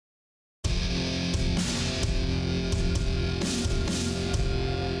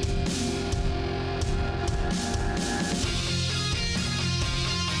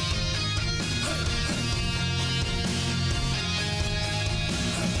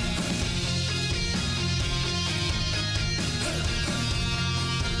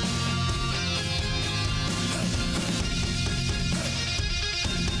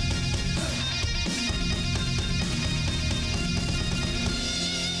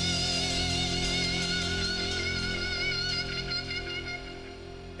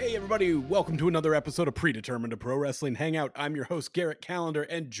Hey everybody, welcome to another episode of Predetermined, a Pro Wrestling Hangout. I'm your host, Garrett Callender,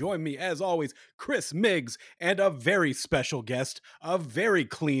 and join me as always, Chris Miggs, and a very special guest, a very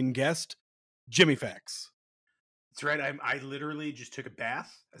clean guest, Jimmy Fax. That's right. I literally just took a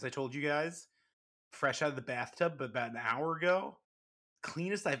bath, as I told you guys, fresh out of the bathtub, but about an hour ago.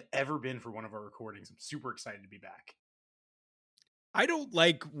 Cleanest I've ever been for one of our recordings. I'm super excited to be back. I don't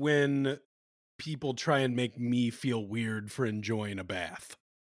like when people try and make me feel weird for enjoying a bath.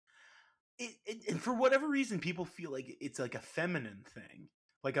 And for whatever reason, people feel like it's like a feminine thing.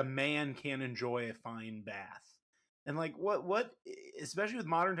 Like a man can enjoy a fine bath. And like what especially with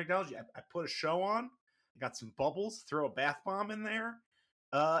modern technology, I put a show on, I got some bubbles, throw a bath bomb in there.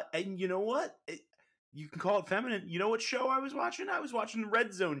 And you know what? You can call it feminine. You know what show I was watching? I was watching the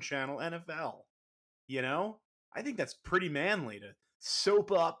Red Zone channel, NFL. You know? I think that's pretty manly to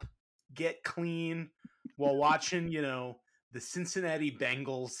soap up, get clean while watching, the Cincinnati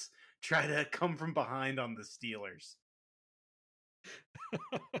Bengals try to come from behind on the Steelers.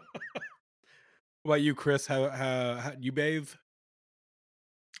 What about you, Chris? How you bathe?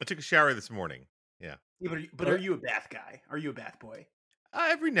 I took a shower this morning. Yeah. But are you a bath guy? Are you a bath boy?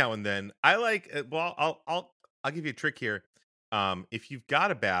 Every now and then, I like. Well, I'll give you a trick here. If you've got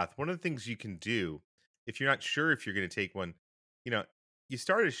a bath, one of the things you can do, if you're not sure if you're going to take one, you know, you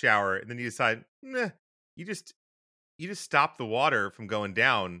start a shower and then you decide, nah, you just stop the water from going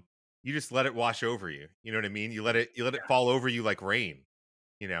down. You just let it wash over you. You know what I mean? You let it fall over you like rain.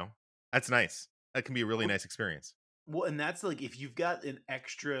 You know, that's nice. That can be a really nice experience. Well, and that's like if you've got an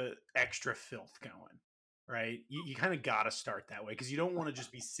extra filth going, right? You kind of got to start that way because you don't want to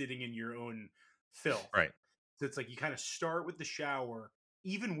just be sitting in your own filth. Right. So it's like you kind of start with the shower,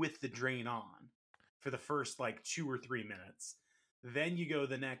 even with the drain on, for the first like 2 or 3 minutes. Then you go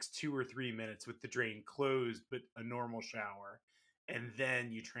the next 2 or 3 minutes with the drain closed, but a normal shower. And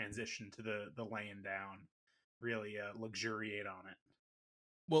then you transition to the laying down, really luxuriate on it.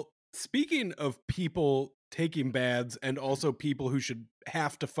 Well, speaking of people taking baths and also people who should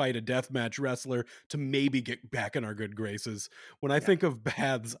have to fight a deathmatch wrestler to maybe get back in our good graces, when I think of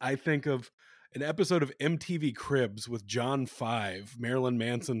baths, I think of an episode of MTV Cribs with John Five, Marilyn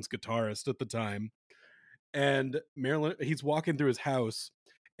Manson's guitarist at the time. And he's walking through his house,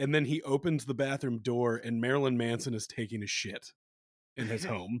 and then he opens the bathroom door, and Marilyn Manson is taking a shit in his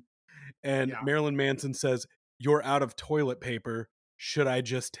home. And Marilyn Manson says, "You're out of toilet paper. Should I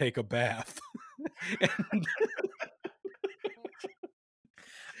just take a bath?" And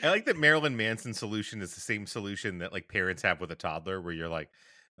I like that Marilyn Manson's solution is the same solution that like parents have with a toddler, where you're like,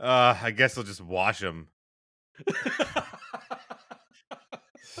 I guess I'll just wash him.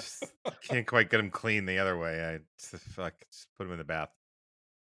 Can't quite get him clean the other way. I just put him in the bath.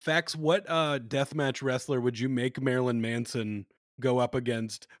 Fax, what deathmatch wrestler would you make Marilyn Manson go up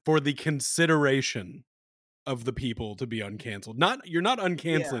against for the consideration of the people to be uncanceled? You're not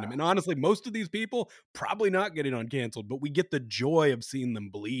uncanceling him. And honestly, most of these people probably not getting uncanceled, but we get the joy of seeing them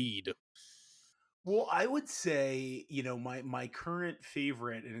bleed. Well, I would say, my current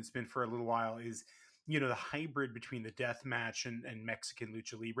favorite, and it's been for a little while, is, the hybrid between the death match and Mexican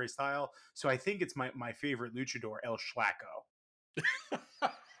lucha libre style. So I think it's my favorite luchador, El Schlacko.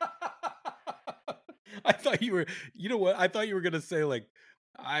 I thought you were, I thought you were going to say, like,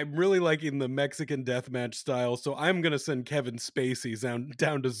 I'm really liking the Mexican deathmatch style, so I'm going to send Kevin Spacey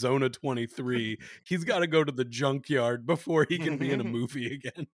down to Zona 23. He's got to go to the junkyard before he can be in a movie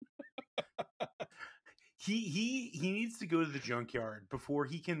again. He needs to go to the junkyard before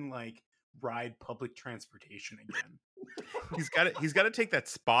he can, like, ride public transportation again. He's got to take that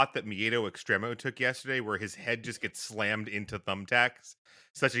spot that Miedo Extremo took yesterday, where his head just gets slammed into thumbtacks,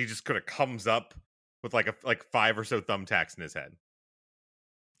 such that he just kind of comes up with like 5 or so thumbtacks in his head.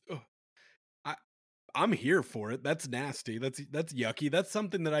 I'm here for it. That's nasty. That's yucky. That's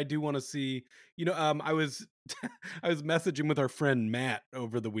something that I do want to see. I was I was messaging with our friend Matt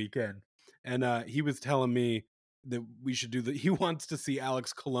over the weekend, and he was telling me that we should do he wants to see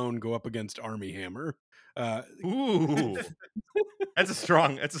Alex Colon go up against Armie Hammer. Ooh. That's a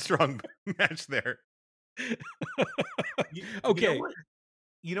strong match there. Okay.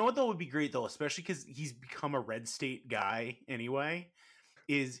 You know what though would be great though, especially because he's become a red state guy anyway,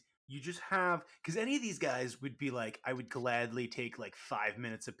 is you just have, because any of these guys would be like, I would gladly take like 5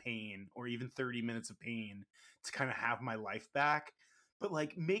 minutes of pain or even 30 minutes of pain to kind of have my life back, but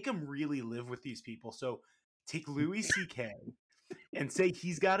like make them really live with these people. So take Louis C.K. and say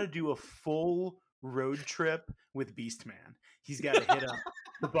he's got to do a full road trip with Beastman. He's got to hit up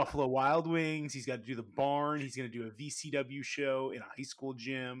the Buffalo Wild Wings. He's got to do the barn. He's going to do a VCW show in a high school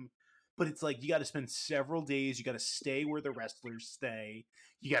gym. but it's like you got to spend several days. You got to stay where the wrestlers stay.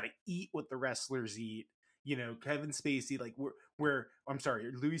 You got to eat what the wrestlers eat. You know, Kevin Spacey, like where I'm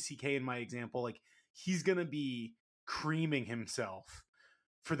sorry, Louis C.K. in my example, like he's gonna be creaming himself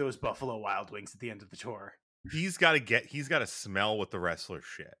for those Buffalo Wild Wings at the end of the tour. He's got to smell what the wrestlers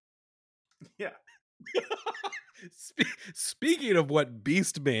shit. Yeah. Speaking of what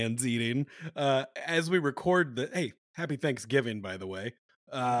Beast Man's eating, as we record hey, happy Thanksgiving, by the way.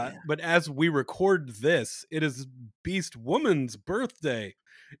 Yeah. But as we record this, it is Beast Woman's birthday,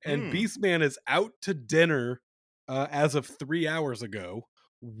 and Beast Man is out to dinner as of 3 hours ago.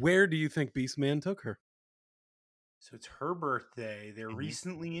 Where do you think Beast Man took her? So it's her birthday. They're Mhm.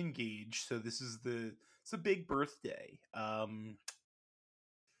 recently engaged, so it's a big birthday. Let's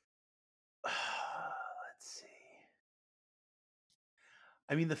see.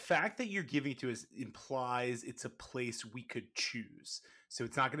 I mean, the fact that you're giving to us implies it's a place we could choose. So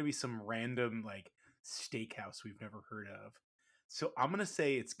it's not going to be some random like steakhouse we've never heard of. So I'm going to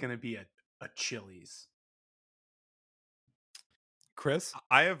say it's going to be a Chili's. Chris?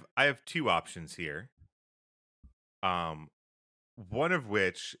 I have two options here. One of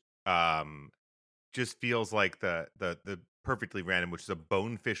which just feels like the perfectly random, which is a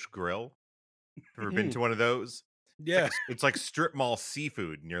Bonefish Grill. Ever been to one of those? Yeah. It's like strip mall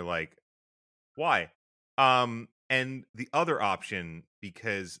seafood, and you're like, why? And the other option,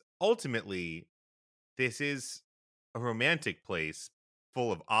 because ultimately this is a romantic place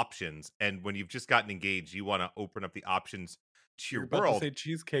full of options, and when you've just gotten engaged, you want to open up the options to You're your about to world. say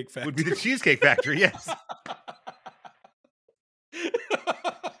Cheesecake Factory. Would be the Cheesecake Factory, yes.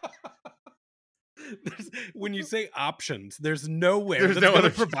 When you say options, there's nowhere There's that's no going to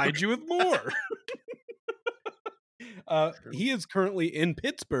other provide you with more. He is currently in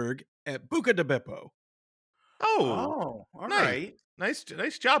Pittsburgh at Buca de Beppo. Oh, Oh, all nice. right.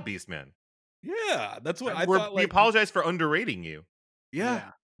 Nice job, Beastman. Yeah, that's what I We thought. Like, apologize for underrating you.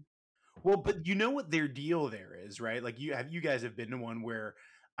 yeah. Well, but you know what their deal there is, right? Like you guys have been to one where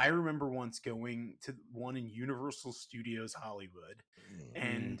I remember once going to one in Universal Studios Hollywood,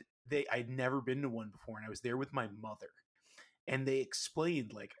 and I'd never been to one before, and I was there with my mother. And they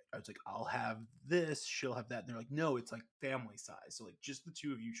explained, like, I was like, I'll have this, she'll have that. And they're like, no, it's like family size. So, like, just the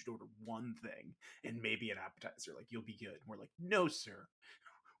two of you should order one thing and maybe an appetizer. Like, you'll be good. And we're like, no, sir.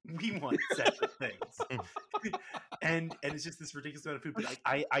 We want separate things. and it's just this ridiculous amount of food. But like,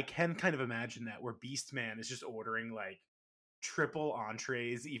 I can kind of imagine that where Beast Man is just ordering like triple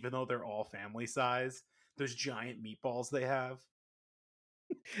entrees, even though they're all family size. Those giant meatballs they have.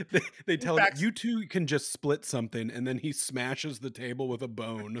 They tell him, Facts. you two can just split something, and then he smashes the table with a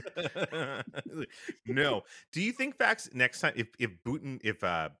bone. No. Do you think Fax next time if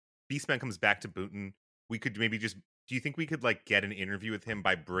Beastman comes back to Boonton, we could maybe just do you think we could like get an interview with him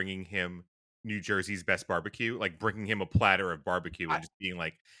by bringing him New Jersey's best barbecue, like bringing him a platter of barbecue and just being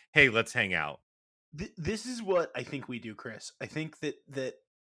like, "Hey, let's hang out." This is what I think we do, Chris. I think that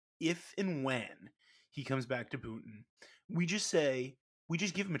if and when he comes back to Boonton, we just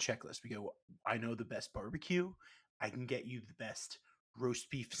give him a checklist. We go, I know the best barbecue. I can get you the best roast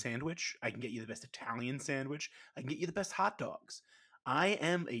beef sandwich. I can get you the best Italian sandwich. I can get you the best hot dogs. I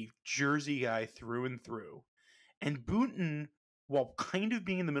am a Jersey guy through and through. And Boonton, while kind of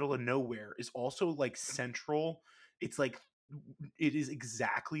being in the middle of nowhere, is also like central. It's like it is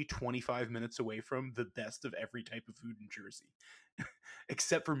exactly 25 minutes away from the best of every type of food in Jersey,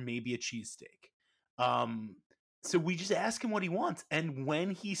 except for maybe a cheesesteak. So we just ask him what he wants, and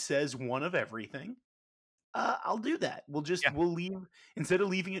when he says one of everything, I'll do that. We'll leave instead of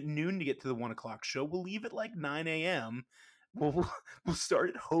leaving at noon to get to the 1 o'clock show. We'll leave at like 9 a.m. We'll start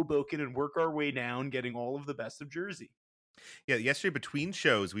at Hoboken and work our way down, getting all of the best of Jersey. Yeah, yesterday between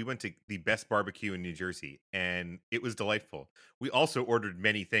shows, we went to the best barbecue in New Jersey, and it was delightful. We also ordered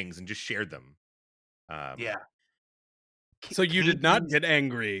many things and just shared them. Yeah. So you did not Canadians- get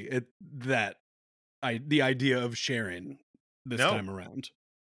angry at that, the idea of sharing this No. time around.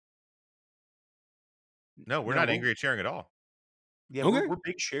 No, we're not angry at sharing at all. Yeah, Okay. we're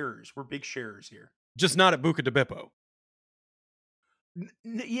big sharers. We're big sharers here. Just not at Buca de Beppo.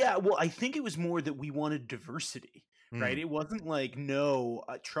 Yeah, well, I think it was more that we wanted diversity, right? It wasn't like, no,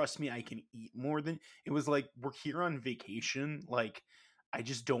 trust me, I can eat more than. It was like, we're here on vacation. Like, I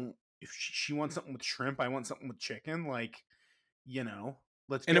just don't. If she wants something with shrimp, I want something with chicken. Like,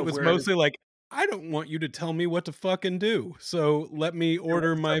 let's And go. it was Whereas, mostly like, I don't want you to tell me what to fucking do. So let me order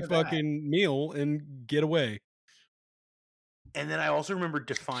was some my of that. fucking meal and get away. And then I also remember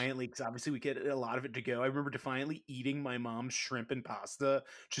defiantly, because obviously we get a lot of it to go. I remember defiantly eating my mom's shrimp and pasta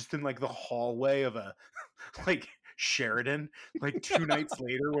just in like the hallway of a like Sheridan like 2 nights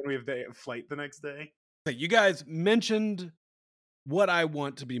later when we have the flight the next day. Okay, you guys mentioned what I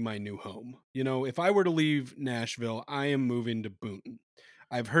want to be my new home. You know, if I were to leave Nashville, I am moving to Boonton.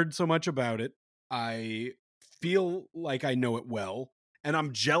 I've heard so much about it. I feel like I know it well, and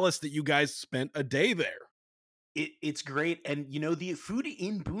I'm jealous that you guys spent a day there. It's great, and you know the food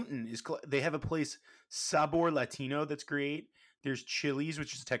in Boonton is they have a place Sabor Latino that's great. There's Chili's,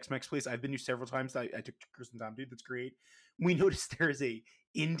 which is a Tex-Mex place I've been to several times. I took Chris and Tom, dude. That's great. We noticed there is a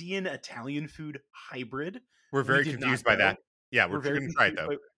Indian Italian food hybrid. We're We very did not confused by that. know. Yeah, We're we're very going to try it confused,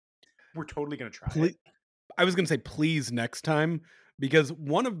 though. but we're totally gonna try Ple- it. I was going to say please next time, because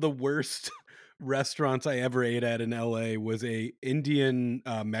one of the worst restaurants I ever ate at in LA was a Indian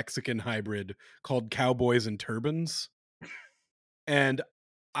Mexican hybrid called Cowboys and Turbans. And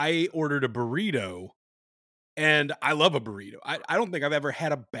I ordered a burrito, and I love a burrito. I don't think I've ever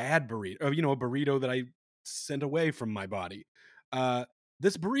had a bad burrito, you know, a burrito that I sent away from my body. Uh,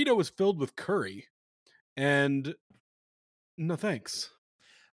 this burrito was filled with curry, and no thanks.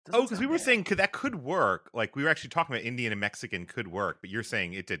 Oh, Doesn't because we sound were bad. saying that could work. Like we were actually talking about Indian and Mexican could work, but you're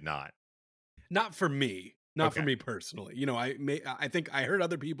saying it did not. Not for me. Not for Okay. me personally. You know, I think I heard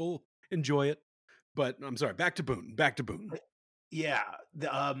other people enjoy it, but I'm sorry. Back to Boone. Back to Boone. Yeah,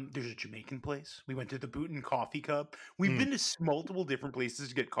 there's a Jamaican place. We went to the Boonton Coffee Cup. We've Mm. been to multiple different places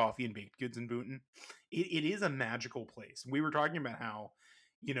to get coffee and baked goods in Boonton. It is a magical place. We were talking about how,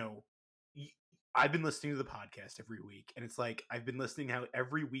 you know, I've been listening to the podcast every week, and it's like I've been listening how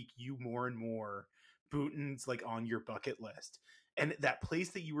every week you more and more Boonton's like on your bucket list, and that place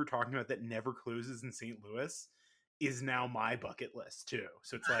that you were talking about that never closes in St. Louis is now my bucket list too.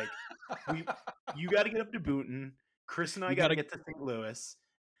 So it's like we you got to get up to Boonton. Chris and I You got to gotta get to St. Louis,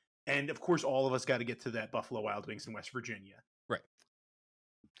 and of course, all of us got to get to that Buffalo Wild Wings in West Virginia. Right.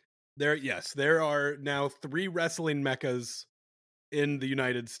 there are now 3 wrestling meccas in the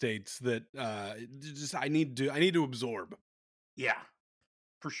United States that just I need to absorb. Yeah,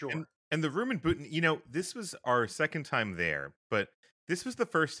 for sure. And the room in Boonton, you know, this was our second time there, but this was the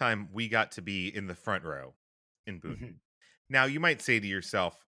first time we got to be in the front row in Boonton. Mhm. Now, you might say to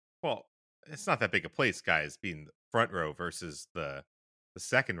yourself, well, it's not that big a place, guys, being the front row versus the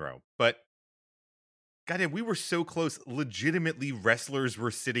second row. But goddamn, we were so close. Legitimately, wrestlers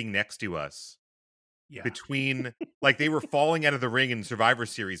were sitting next to us Yeah, between like they were falling out of the ring in Survivor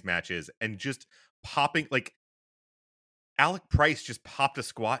Series matches and just popping like Alec Price just popped a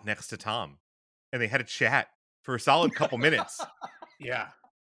squat next to Tom and they had a chat for a solid couple minutes. yeah.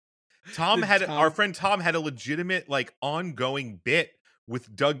 Our friend Tom had a legitimate like ongoing bit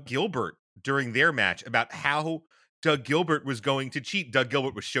with Doug Gilbert during their match about how Doug Gilbert was going to cheat. Doug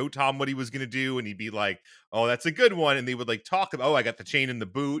Gilbert would show Tom what he was going to do, and he'd be like, "Oh, that's a good one," and they would like talk about, "Oh, I got the chain in the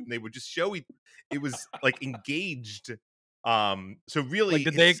boot," and they would just show it was like engaged. So really,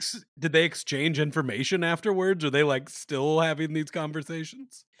 Like, did they exchange information afterwards? Are they like still having these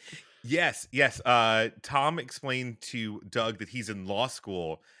conversations? Yes, yes. Tom explained to Doug that he's in law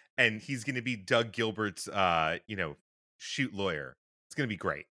school and he's going to be Doug Gilbert's, shoot lawyer. It's going to be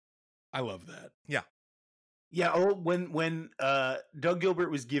great. I love that. Yeah. Yeah, oh, when Doug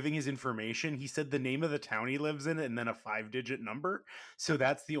Gilbert was giving his information, he said the name of the town he lives in and then a 5-digit number. So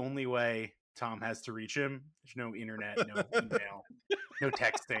that's the only way Tom has to reach him. There's no internet, no email, no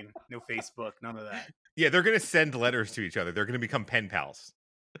texting, no Facebook, none of that. Yeah, they're going to send letters to each other. They're going to become pen pals.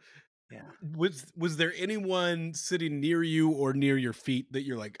 Yeah. Was there anyone sitting near you or near your feet that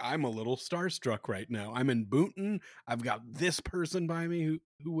you're like, I'm a little starstruck right now? I'm in Boonton. I've got this person by me.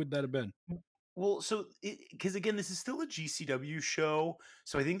 Who would that have been? Well, so because again, this is still a GCW show,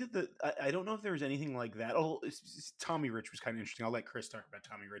 so I think that I don't know if there was anything like that. Oh, Tommy Rich was kind of interesting. I'll let Chris talk about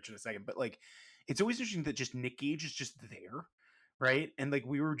Tommy Rich in a second, but like, it's always interesting that just Nick Gage is just there, right? And like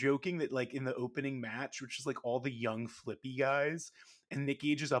we were joking that like in the opening match, which is like all the young flippy guys, and Nick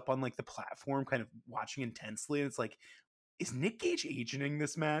Gage is up on like the platform, kind of watching intensely, and it's like, is Nick Gage agenting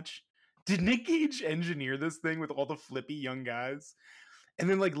this match? Did Nick Gage engineer this thing with all the flippy young guys? And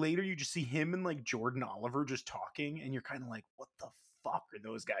then like later you just see him and like Jordan Oliver just talking, and you're kind of like, what the fuck are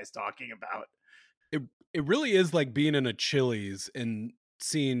those guys talking about? It really is like being in a Chili's and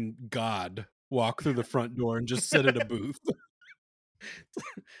seeing God walk through the front door and just sit at a booth.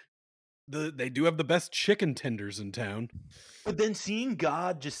 They do have the best chicken tenders in town. But then seeing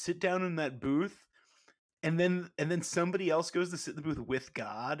God just sit down in that booth, and then somebody else goes to sit in the booth with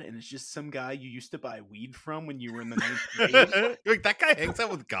God, and it's just some guy you used to buy weed from when you were in the ninth grade. Like that guy hangs out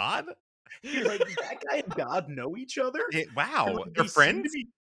with God? You're like, that guy and God know each other? Wow. And, like, They're friends?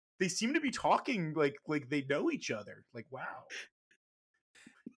 they seem to be talking like they know each other. Like, wow.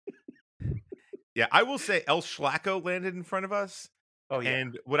 Yeah, I will say El Schlacko landed in front of us. Oh yeah.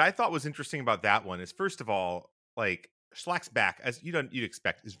 And what I thought was interesting about that one is, first of all, like Schlack's back, as you'd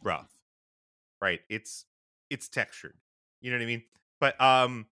expect, is rough, right? It's textured. You know what I mean? But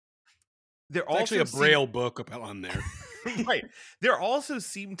there It's actually also a braille book on there. right. There also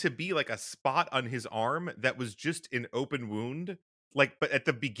seemed to be like a spot on his arm that was just an open wound, like, but at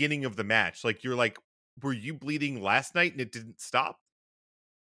the beginning of the match. Like, you're like, were you bleeding last night and it didn't stop?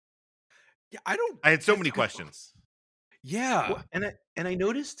 Yeah, I don't. I had so I, many I- questions. yeah, Well, and I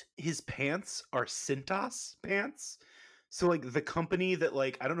noticed his pants are Cintas pants. So like the company that,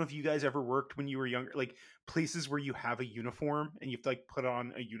 like, I don't know if you guys ever worked when you were younger, like places where you have a uniform and you have to like put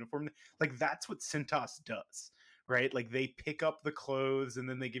on a uniform. Like that's what Cintas does, right? Like they pick up the clothes and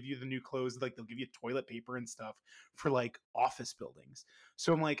then they give you the new clothes. Like they'll give you toilet paper and stuff for like office buildings.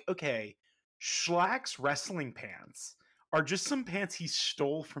 So I'm like, okay, Schlack's wrestling pants are just some pants he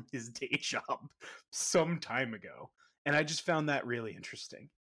stole from his day job some time ago. And I just found that really interesting.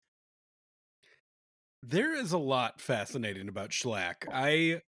 there is a lot fascinating about Schlack.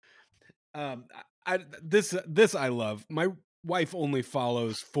 This I love. My wife only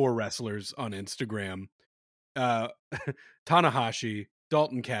follows 4 wrestlers on Instagram. Uh Tanahashi,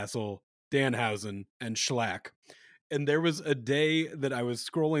 Dalton Castle, Danhausen, and Schlack. And there was a day that I was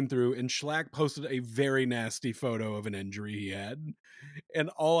scrolling through and Schlack posted a very nasty photo of an injury he had. And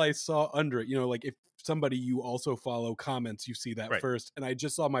all I saw under it, like if somebody you also follow comments, you see that Right. first. And I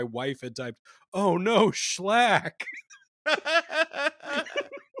just saw my wife had typed, "Oh no, Schlack."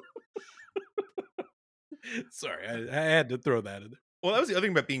 Sorry, I had to throw that in there. Well, that was the other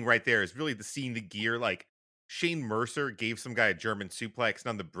thing about being right there, is really the seeing the gear. Like Shane Mercer gave some guy a German suplex, and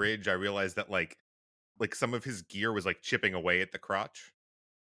on the bridge, I realized that like some of his gear was like chipping away at the crotch.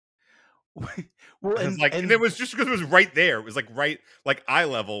 Well, And, and it was just because it was right there. It was like right, like eye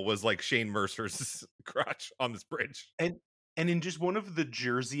level was like Shane Mercer's crotch on this bridge. and and in just one of the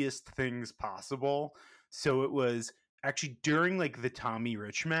jersiest things possible. So it was actually during like the Tommy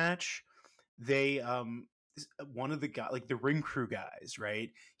Rich match, they one of the guy, like the ring crew guys, right?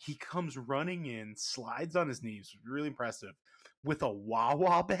 He comes running in, slides on his knees, really impressive, with a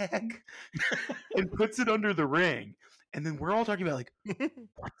Wawa bag and puts it under the ring. And then we're all talking about like,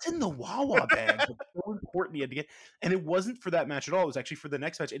 what's in the Wawa bag? It's so important he had to get. And it wasn't for that match at all. It was actually for the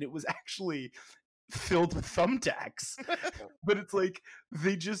next match, and it was actually filled with thumbtacks. But it's like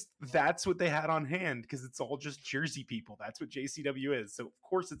that's what they had on hand because it's all just Jersey people. That's what JCW is. So of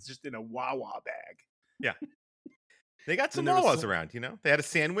course it's just in a Wawa bag. Yeah. They got some Then there was Wawas around, They had a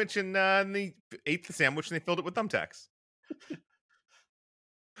sandwich and they ate the sandwich and they filled it with thumbtacks.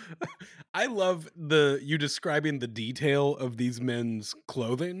 I love you describing the detail of these men's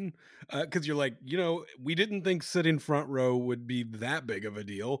clothing, because you're like, we didn't think sitting front row would be that big of a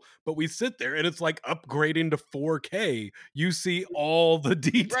deal, but we sit there and it's like upgrading to 4K. You see all the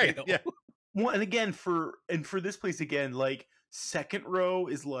detail. Right. Yeah. Well, and again for this place again, like second row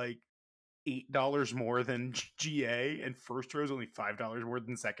is like $8 more than GA, and first row is only $5 more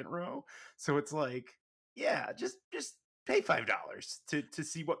than second row. So it's like, yeah, just pay $5 to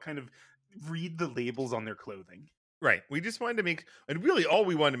see what kind of, read the labels on their clothing. Right. We just wanted to and really all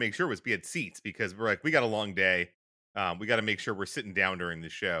we wanted to make sure was we had seats, because we're like, we got a long day. We got to make sure we're sitting down during the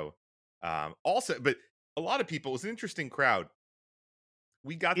show. Also, but a lot of people, it was an interesting crowd.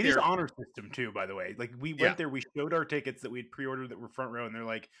 We got It there. is honor system too, by the way. Like we went there, we showed our tickets that we had pre-ordered that were front row, and they're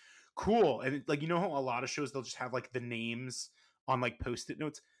like, cool. And like, how a lot of shows they'll just have like the names on like post-it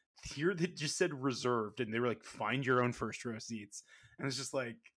notes. Here that just said reserved, and they were like, find your own first row seats. And it's just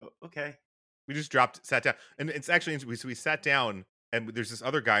like, okay. We just sat down, and it's actually so we sat down, and there's this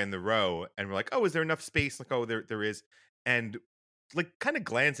other guy in the row, and we're like, oh, is there enough space? Like, oh, there is. And like kind of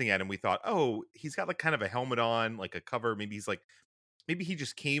glancing at him, we thought, oh, he's got like kind of a helmet on, like a cover. Maybe he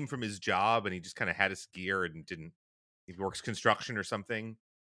just came from his job and he just kind of had his gear and he works construction or something.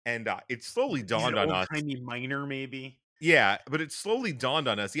 And it slowly dawned on us. Tiny miner, maybe. Yeah, but it slowly dawned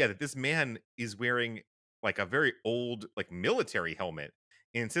on us, that this man is wearing like a very old like military helmet,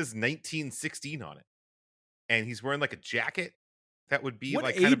 and it says 1916 on it. And he's wearing like a jacket that would be What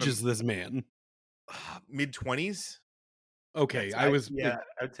like age kind of is this man? mid-20s. Okay, I'd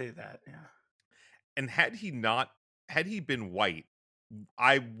say that. Yeah. And had he been white,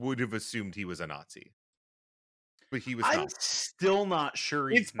 I would have assumed he was a Nazi. But he was I'm not. still not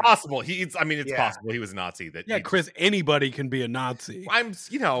sure. It's possible. It's possible he was a Nazi. Chris, anybody can be a Nazi.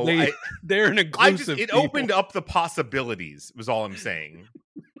 They're an inclusive. It opened up the possibilities, was all I'm saying.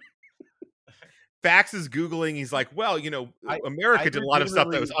 Fax is Googling. He's like, well, I America did a lot of stuff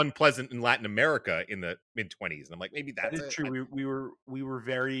that was legitimately unpleasant in Latin America in the mid-20s. And I'm like, maybe that that's is it. true. We were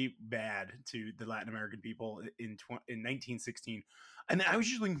very bad to the Latin American people in 1916, and I was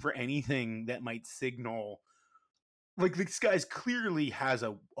just looking for anything that might signal like this guy's clearly has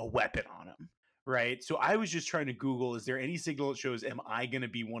a weapon on him, right? So I was just trying to Google, is there any signal that shows am I going to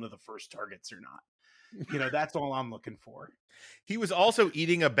be one of the first targets or not? That's all I'm looking for. He was also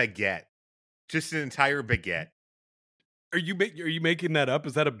eating a baguette, just an entire baguette. Are you making that up?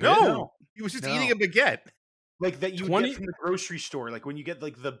 Is that a bit? No, No, he was just eating no. a baguette. Like that you would 20 get from the grocery store, like when you get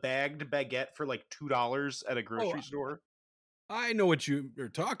like the bagged baguette for like $2 at a Oh, grocery store. I know what you are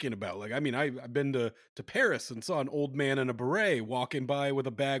talking about. Like, I mean, I've been to Paris and saw an old man in a beret walking by with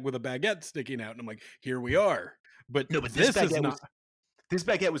a bag with a baguette sticking out, and I'm like, here we are. But No, but this is not. this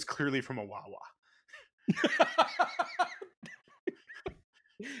baguette was clearly from a Wawa.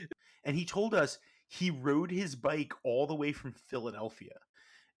 And he told us he rode his bike all the way from Philadelphia.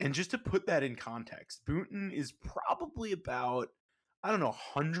 And just to put that in context, Boonton is probably about, I don't know,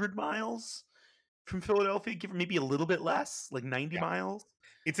 100 miles from Philadelphia, give maybe a little bit less, like 90 Yeah, miles.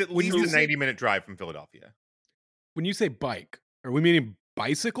 it's at When least you a say 90-minute drive from Philadelphia. when you say bike, are we meaning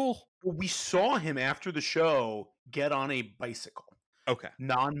bicycle? Well, we saw him after the show get on a bicycle, Okay.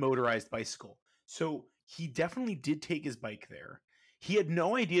 non-motorized bicycle. So he definitely did take his bike there. He had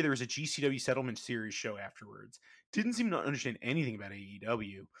no idea there was a GCW Settlement Series show afterwards. Didn't seem to understand anything about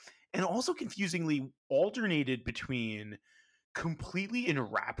AEW. And also confusingly alternated between completely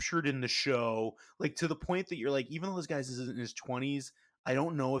enraptured in the show, like to the point that you're like, even though this guy's in his 20s, I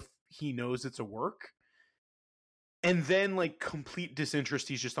don't know if he knows it's a work. And then like complete disinterest,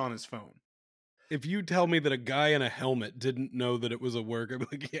 he's just on his phone. If you tell me that a guy in a helmet didn't know that it was a work, I'm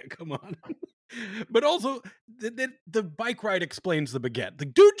like, yeah, come on. But also, the bike ride explains the baguette. The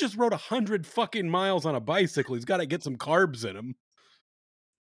dude just rode 100 fucking miles on a bicycle. He's got to get some carbs in him.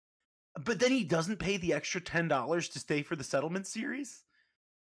 But then he doesn't pay the extra $10 to stay for the Settlement Series.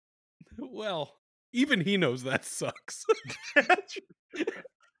 Well, even he knows that sucks.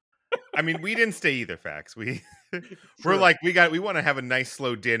 I mean, we didn't stay either, Fax. We're True. like, we want to have a nice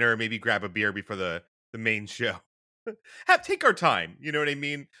slow dinner, maybe grab a beer before the main show. Take our time, you know what I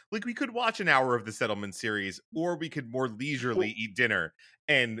mean? Like, we could watch an hour of the Settlement Series, or we could more leisurely eat dinner,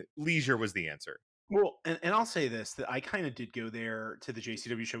 and leisure was the answer. Well, and I'll say this, that I kind of did go there to the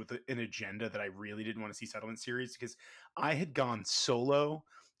JCW show with an agenda that I really didn't want to see Settlement Series, because I had gone solo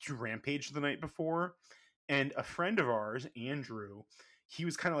to Rampage the night before, and a friend of ours, Andrew, he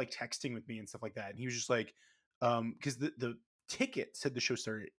was kind of like texting with me and stuff like that, and he was just like, because the ticket said the show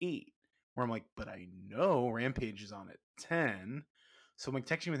started at 8, where I'm like, but I know Rampage is on at 10, so I'm like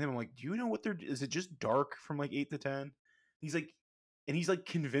texting with him, I'm like, do you know what is it just dark from like 8 to 10? He's like, and he's like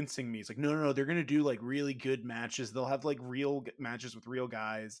convincing me. He's like, no, no, no, they're gonna do like really good matches. They'll have like real matches with real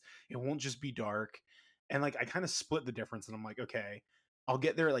guys. It won't just be dark. And like I kind of split the difference, and I'm like, okay, I'll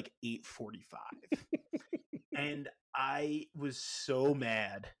get there at like 8:45. And I was so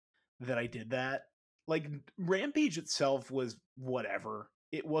mad that I did that. Like Rampage itself was whatever.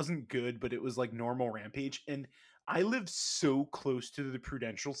 It wasn't good, but it was like normal Rampage. And I live so close to the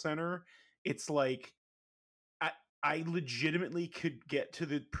Prudential Center. It's like I I legitimately could get to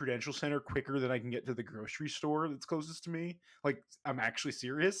the Prudential Center quicker than I can get to the grocery store that's closest to me. Like, I'm actually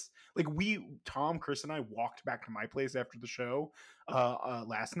serious. Like, Tom, Chris, and I walked back to my place after the show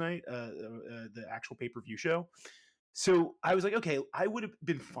last night, the actual pay per view show. So I was like, okay, I would have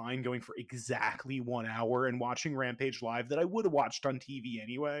been fine going for exactly 1 hour and watching Rampage live that I would have watched on TV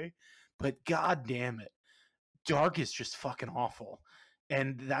anyway. But god damn it, Dark is just fucking awful.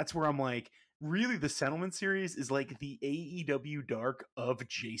 And that's where I'm like, really, the Settlement Series is like the AEW Dark of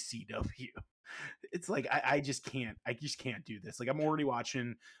JCW. It's like I just can't do this. Like I'm already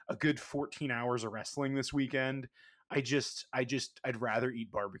watching a good 14 hours of wrestling this weekend. I'd rather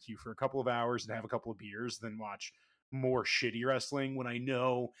eat barbecue for a couple of hours and have a couple of beers than watch more shitty wrestling when I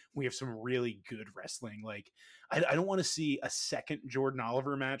know we have some really good wrestling. Like I don't want to see a second Jordan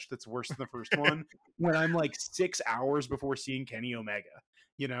Oliver match that's worse than the first one when I'm like 6 hours before seeing Kenny Omega,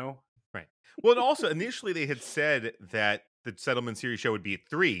 you know? Right. Well, and also initially they had said that the Settlement Series show would be at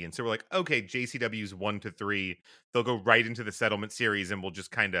 3, and so we're like, okay, JCW's 1 to 3. They'll go right into the Settlement Series, and we'll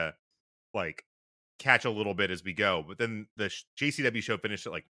just kind of like catch a little bit as we go. But then the JCW show finished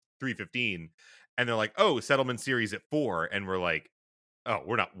at like 3:15, and they're like, oh, Settlement Series at 4, and we're like, oh,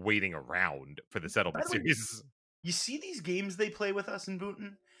 we're not waiting around for the By Settlement the way, Series. you see these games they play with us in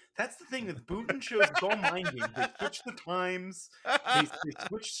Boonton? That's the thing with Boonton shows. It's all mind games. They switch the times. They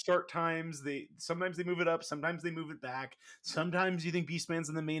switch start times. They sometimes they move it up. Sometimes they move it back. Sometimes you think Beastman's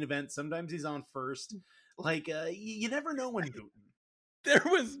in the main event. Sometimes he's on first. Like you never know when Boonton. There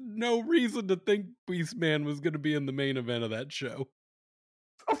was no reason to think Beastman was going to be in the main event of that show.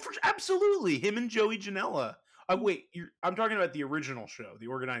 Oh, absolutely. Him and Joey Janela. Wait, I'm talking about the original show, the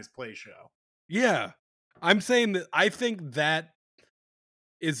organized play show. Yeah. I'm saying that I think that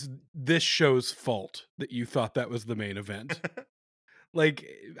is this show's fault that you thought that was the main event. Like,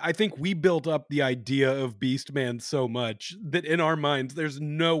 I think we built up the idea of Beastman so much that in our minds, there's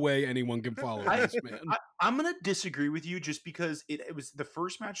no way anyone can follow Beastman. I'm going to disagree with you just because it was the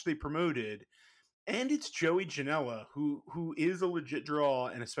first match they promoted, and it's Joey Janela, who is a legit draw,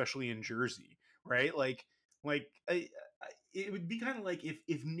 and especially in Jersey, right? It would be kind of like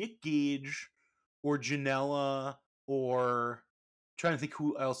if Nick Gage or Janela or trying to think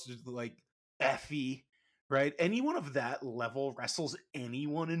who else is like Effie, right? Anyone of that level wrestles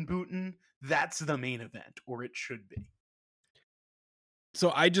anyone in Boonton, that's the main event, or it should be.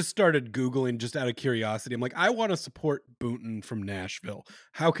 So I just started Googling just out of curiosity. I'm like, I want to support Boonton from Nashville.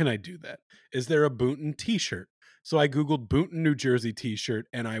 How can I do that? Is there a Boonton t-shirt? So I Googled Boonton, New Jersey t-shirt,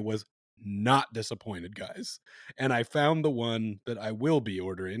 and I was not disappointed, guys. And I found the one that I will be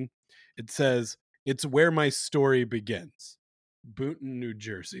ordering. It says, "It's where my story begins." Boonton, New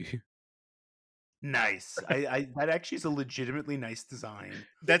Jersey. Nice. I that actually is a legitimately nice design.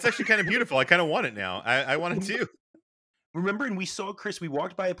 That's actually kind of beautiful. I kind of want it now. I want it too. Remember, and we saw Chris. We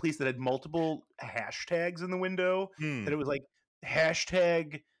walked by a place that had multiple hashtags in the window. That it was like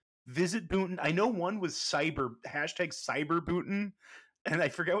hashtag visit Boonton. I know one was hashtag cyber Boonton, and I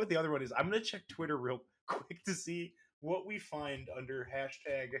forget what the other one is. I'm gonna check Twitter real quick to see what we find under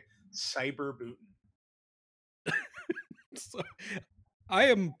hashtag cyber Boonton. So, I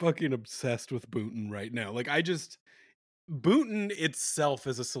am fucking obsessed with Boonton right now. Like, Boonton itself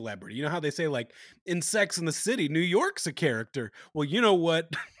is a celebrity. You know how they say, like, in Sex and the City, New York's a character. Well, you know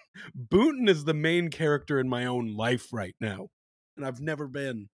what? Boonton is the main character in my own life right now. And I've never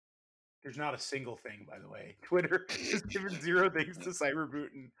been. There's not a single thing, by the way. Twitter has given 0 things to cyber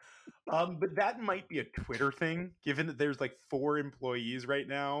Boonton. But that might be a Twitter thing, given that there's like 4 employees right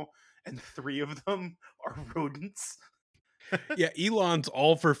now, and 3 of them are rodents. Yeah, Elon's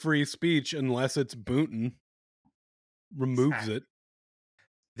all for free speech unless it's Boonton. Removes it.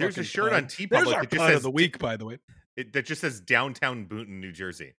 There's Fucking a shirt pun. on TeePublic There's our that just pun says of the week, by the way. that just says downtown Boonton, New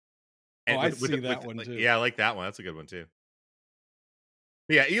Jersey. Oh, I see that one too. Yeah, I like that one. That's a good one too.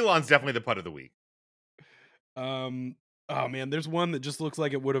 Yeah, Elon's definitely the pun of the week. Oh man, there's one that just looks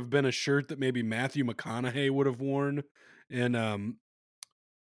like it would have been a shirt that maybe Matthew McConaughey would have worn in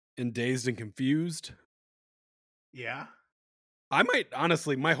Dazed and Confused. Yeah. I might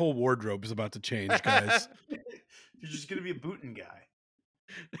honestly, my whole wardrobe is about to change, guys. You're just gonna be a Boonton guy.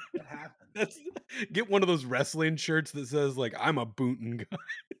 That happens. Get one of those wrestling shirts that says like I'm a Boonton guy.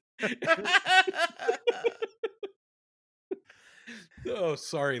 Oh,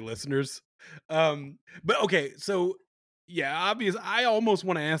 sorry, listeners. But okay, so yeah, obvious. I almost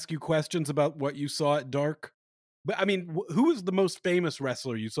want to ask you questions about what you saw at Dark. But I mean, who is the most famous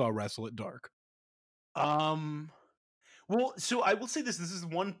wrestler you saw wrestle at Dark? Well, so I will say this. This is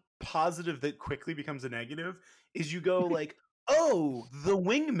one positive that quickly becomes a negative. Is you go like, oh, the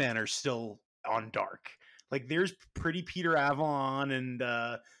Wingmen are still on Dark. Like, there's Pretty Peter Avalon and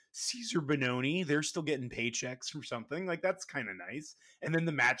Caesar Bononi. They're still getting paychecks from something. Like, that's kind of nice. And then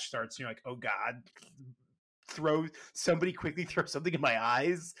the match starts, and you're like, oh god, quickly throw something in my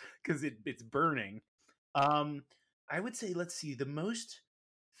eyes because it's burning. I would say, let's see, the most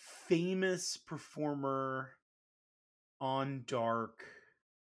famous performer on Dark.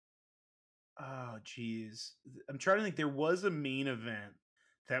 Oh geez, I'm trying to think. There was a main event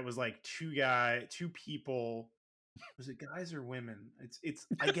that was like two people. Was it guys or women? It's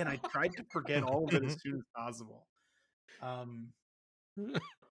again. I tried to forget all of it as soon as possible. I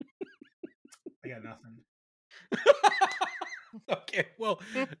got nothing. Okay, well,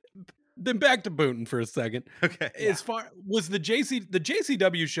 then back to Boonton for a second. Okay. As far was the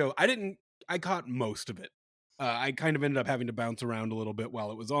JCW show, I caught most of it. I kind of ended up having to bounce around a little bit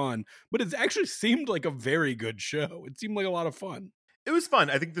while it was on, but it actually seemed like a very good show. It seemed like a lot of fun. It was fun.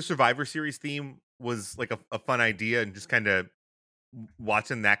 I think the Survivor Series theme was like a fun idea, and just kind of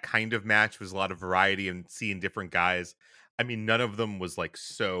watching that kind of match was a lot of variety and seeing different guys. I mean, none of them was like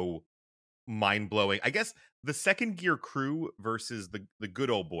so mind blowing. I guess the Second Gear crew versus the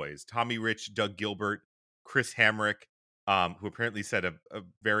good old boys, Tommy Rich, Doug Gilbert, Chris Hamrick, who apparently said a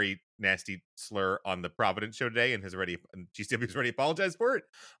very nasty slur on the Providence show today and GCW has already apologized for it.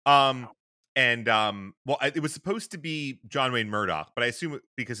 It was supposed to be John Wayne Murdoch, but I assume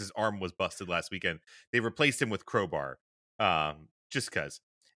because his arm was busted last weekend, they replaced him with Crowbar, just cause.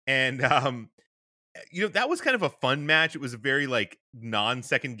 And that was kind of a fun match. It was a very like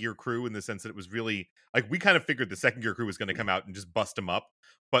non-second gear crew in the sense that it was really like we kind of figured the second gear crew was going to come out and just bust them up,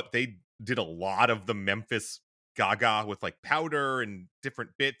 but they did a lot of the Memphis Gaga with like powder and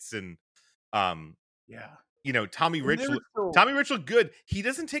different bits and um Yeah. Tommy And Rich they're still Tommy Rich looked good. He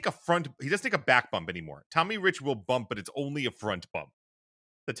doesn't take a back bump anymore. Tommy Rich will bump, but it's only a front bump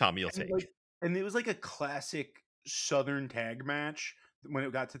that Tommy will and take. like and it was like a classic Southern tag match when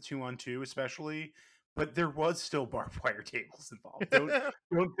it got to 2-on-2 especially, but there was still barbed wire tables involved.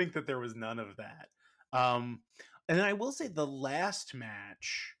 Don't think that there was none of that. And then I will say the last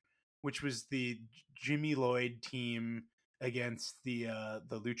match, which was the Jimmy Lloyd team against the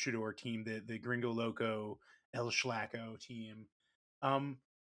Luchador team, the Gringo Loco El Schlacko team. Um,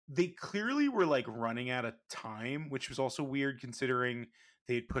 they clearly were like running out of time, which was also weird considering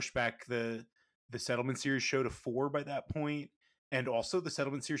they had pushed back the Settlement Series show to 4 by that point, and also the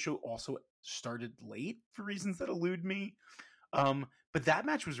Settlement Series show also started late for reasons that elude me. But that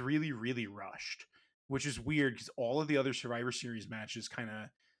match was really, really rushed, which is weird because all of the other Survivor Series matches kind of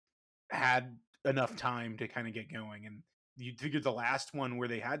had enough time to kind of get going, and you figured the last one where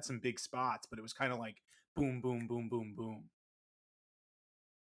they had some big spots, but it was kind of like boom, boom, boom, boom, boom.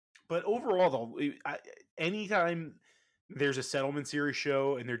 But overall, though, anytime there's a Settlement Series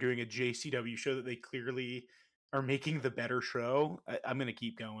show and they're doing a JCW show that they clearly are making the better show, I'm going to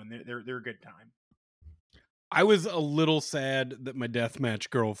keep going. They're a good time. I was a little sad that my deathmatch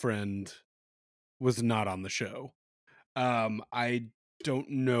girlfriend was not on the show. I don't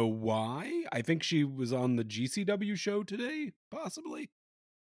know why. I think she was on the GCW show today, possibly.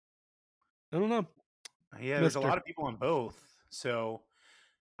 I don't know. Yeah, there's a Missed her. lot of people on both, so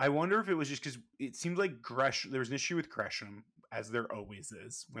I wonder if it was just because it seems like Gresham. There was an issue with Gresham, as there always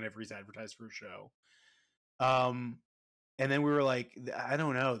is whenever he's advertised for a show. Um, and then we were like, I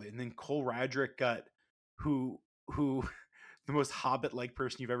don't know. And then Cole Radrick got who the most Hobbit-like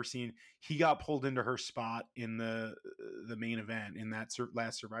person you've ever seen. He got pulled into her spot in the main event in that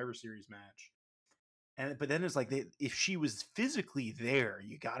last Survivor Series match. But then it's like if she was physically there,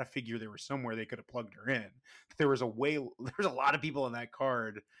 you got to figure there was somewhere they could have plugged her in. There's a lot of people in that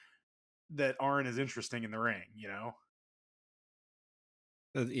card that aren't as interesting in the ring, you know?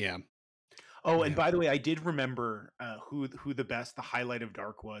 Yeah. Oh, and Yeah. by the way, I did remember who the highlight of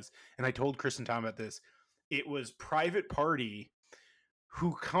Dark was, and I told Chris and Tom about this. It was Private Party,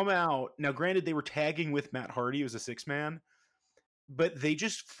 who come out now. Granted, they were tagging with Matt Hardy, it was a 6-man, but they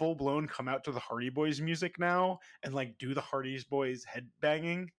just full blown come out to the Hardy Boys music now and like do the Hardy Boys head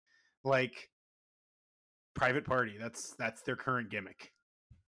banging, like Private Party. That's their current gimmick.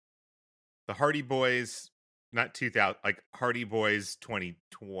 The Hardy Boys, not 2000, like Hardy Boys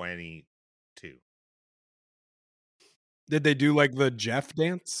 2022. Did they do like the Jeff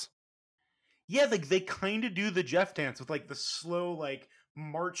dance? Yeah, like they kind of do the Jeff dance with like the slow, like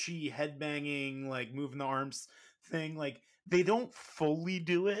marchy headbanging, like moving the arms thing. Like they don't fully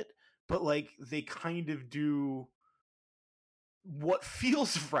do it, but like they kind of do what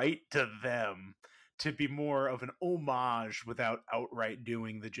feels right to them to be more of an homage without outright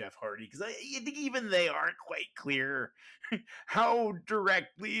doing the Jeff Hardy. Because I think even they aren't quite clear how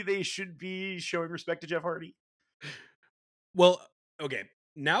directly they should be showing respect to Jeff Hardy. Well, okay.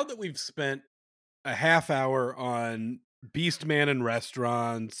 Now that we've spent a half hour on Beastman and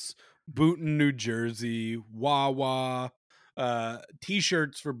restaurants, Boonton, New Jersey, Wawa,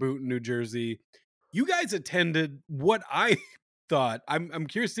 t-shirts for Boonton, New Jersey. You guys attended what I thought. I'm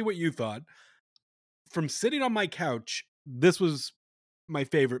curious to see what you thought. From sitting on my couch, this was my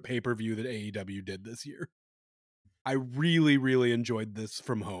favorite pay-per-view that AEW did this year. I really, really enjoyed this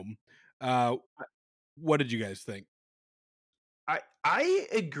from home. What did you guys think? I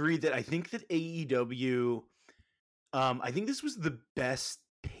agree that I think that AEW I think this was the best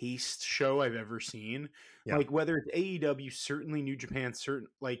paced show I've ever seen. Yeah. Like whether it's AEW, certainly New Japan, certain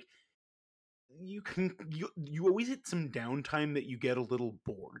like you always hit some downtime that you get a little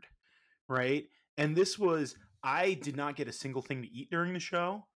bored, right? And this was I did not get a single thing to eat during the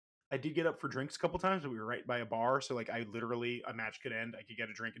show. I did get up for drinks a couple times, but we were right by a bar, so like I literally a match could end, I could get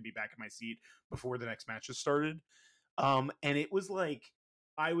a drink and be back in my seat before the next matches started. And it was like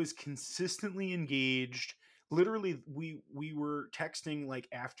I was consistently engaged. Literally, we were texting like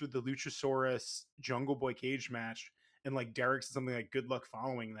after the Luchasaurus Jungle Boy cage match, and like Derek said something like "Good luck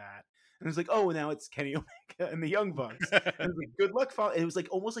following that," And it's like, oh, now it's Kenny Omega and the Young Bucks. And it's like, good luck. It was like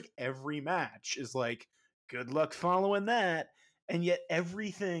almost like every match is like, good luck following that. And yet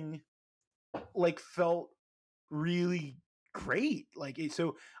everything like felt really great. Like,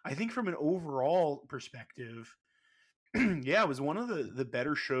 so I think from an overall perspective, yeah, it was one of the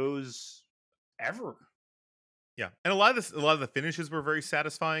better shows ever. Yeah, and a lot of the finishes were very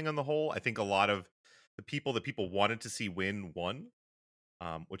satisfying on the whole. I think a lot of the people that people wanted to see won,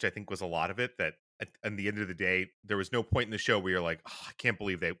 which I think was a lot of it. That at the end of the day, there was no point in the show where you're like, oh, I can't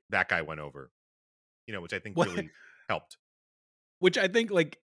believe that guy went over. Which I think really helped. Which I think,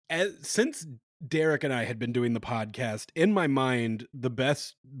 like, since Derek and I had been doing the podcast, in my mind, the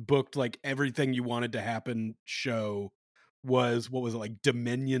best booked, like, everything you wanted to happen show was, what was it, like,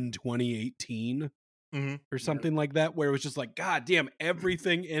 Dominion 2018 or something like that, where it was just like, God damn,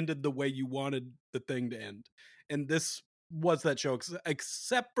 everything ended the way you wanted the thing to end. And this was that show,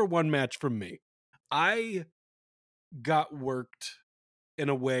 except for one match from me. I got worked in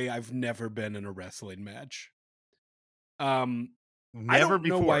a way I've never been in a wrestling match. I Never don't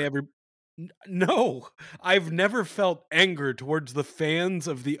know why before. No, I've never felt anger towards the fans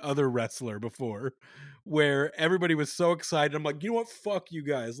of the other wrestler before, where everybody was so excited. I'm like, you know what? Fuck you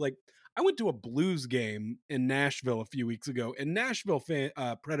guys. Like, I went to a Blues game in Nashville a few weeks ago, and Nashville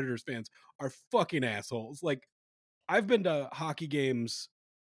Predators fans are fucking assholes. Like, I've been to hockey games,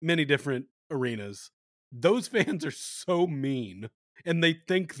 many different arenas. Those fans are so mean, and they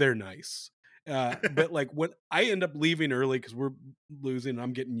think they're nice. But like when I end up leaving early because we're losing and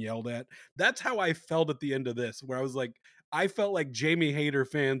I'm getting yelled at, that's how I felt at the end of this, where I was like, I felt like Jamie Hayter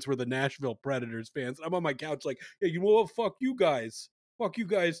fans were the Nashville Predators fans. I'm on my couch like, yeah, you know what? Fuck you guys. Fuck you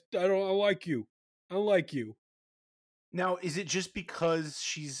guys. I like you. I like you. Now, is it just because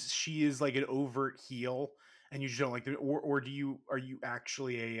she is like an overt heel and you just don't like them, or are you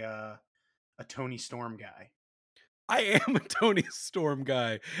actually a Tony Storm guy? I am a Tony Storm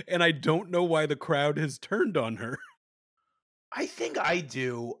guy, and I don't know why the crowd has turned on her. I think I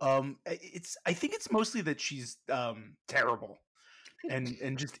do. I think it's mostly that she's terrible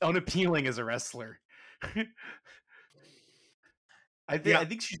and just unappealing as a wrestler. Yeah, I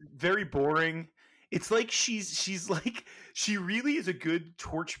think she's very boring. It's like she's like she really is a good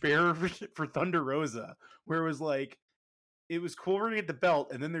torchbearer for Thunder Rosa, where it was like it was cool for her to get the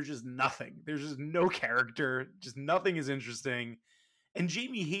belt, and then there's just nothing. There's just no character, just nothing is interesting. And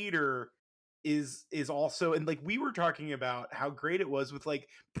Jamie Hayter is also, and like we were talking about how great it was with like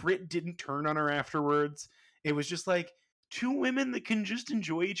Britt didn't turn on her afterwards. It was just like two women that can just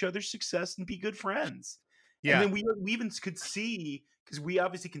enjoy each other's success and be good friends. And yeah, then we even could see, because we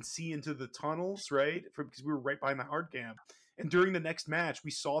obviously can see into the tunnels, right? Because we were right behind the hard cam. And during the next match,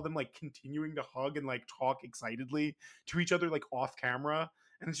 we saw them like continuing to hug and like talk excitedly to each other, like off camera.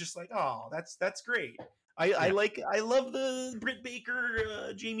 And it's just like, oh, that's great. I yeah, I love the Britt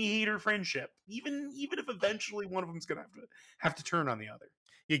Baker Jamie Hayter friendship, even if eventually one of them's gonna have to turn on the other.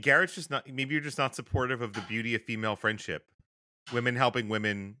 yeah. Garrett's just not. Maybe you're just not supportive of the beauty of female friendship, women helping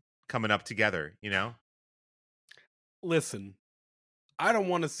women coming up together. Listen, I don't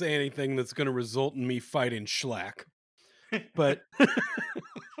want to say anything that's going to result in me fighting Schlack, but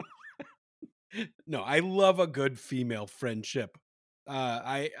no, I love a good female friendship.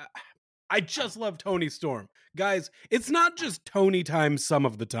 I just love Tony Storm. Guys, it's not just Tony time some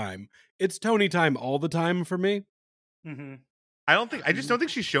of the time. It's Tony time all the time for me. Mm-hmm. I just don't think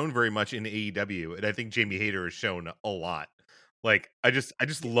she's shown very much in AEW, and I think Jamie Hayter has shown a lot. Like, I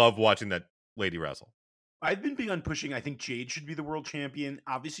just love watching that lady wrestle. I've been big on pushing. I think Jade should be the world champion.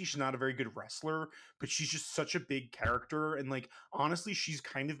 Obviously, she's not a very good wrestler, but she's just such a big character. And like, honestly, she's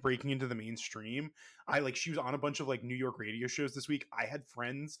kind of breaking into the mainstream. She was on a bunch of like New York radio shows this week. I had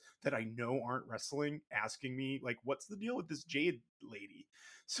friends that I know aren't wrestling asking me, like, what's the deal with this Jade lady?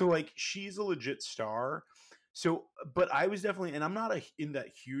 So, like, she's a legit star. So, but I was definitely, and I'm not in that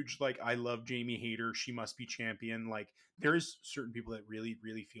huge, like, I love Jamie Hayter. She must be champion. Like, there's certain people that really,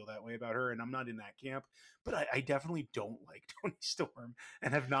 really feel that way about her. And I'm not in that camp. But I definitely don't like Toni Storm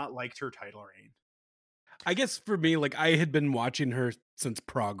and have not liked her title reign. I guess for me, like I had been watching her since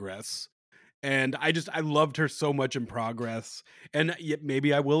Progress. And I loved her so much in Progress. And yet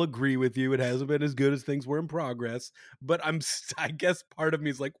maybe I will agree with you. It hasn't been as good as things were in Progress. But I guess part of me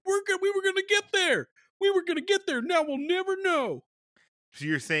is like, we were gonna get there. We were gonna get there. Now we'll never know. So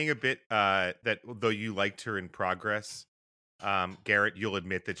you're saying a bit that though you liked her in Progress, Garrett, you'll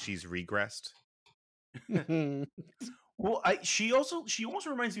admit that she's regressed. Well, she almost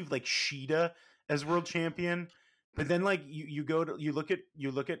reminds me of like Sheeta as world champion, but then like you look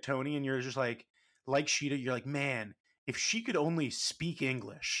at Tony and you're just like Sheeta, you're like, man, if she could only speak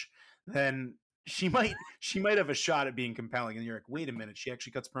English, then she might have a shot at being compelling. And you're like, wait a minute, she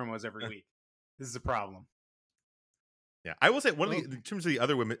actually cuts promos every week. This is a problem. Yeah, I will say one of Well, the in terms of the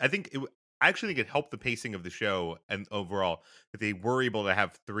other women, I actually think it helped the pacing of the show and overall that they were able to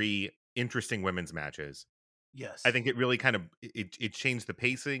have 3 interesting women's matches. I Yes. think it really kind of it changed the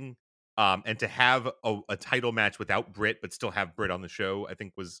pacing, and to have a title match without Britt, but still have Britt on the show, I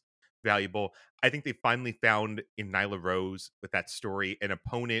think was valuable. I think they finally found in Nyla Rose with that story an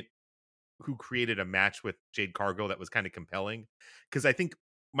opponent who created a match with Jade Cargill that was kind of compelling. Because I think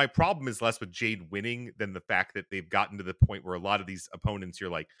my problem is less with Jade winning than the fact that they've gotten to the point where a lot of these opponents, you're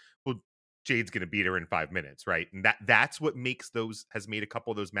like, well, Jade's going to beat her in 5 minutes, right? And that's what has made a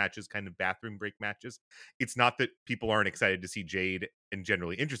couple of those matches kind of bathroom break matches. It's not that people aren't excited to see Jade and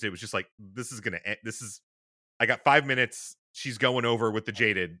generally interested. It was just like, this is going to end. I got 5 minutes. She's going over with the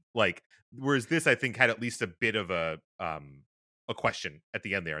Jaded. Like, whereas this, I think, had at least a bit of a question at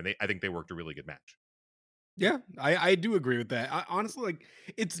the end there, and I think they worked a really good match. yeah, I do agree with that. Honestly, like,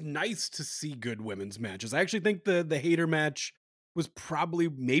 it's nice to see good women's matches. I actually think the Hater match was probably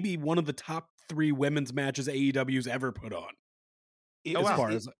maybe one of the top 3 women's matches AEW's ever put on. It Oh As was wow,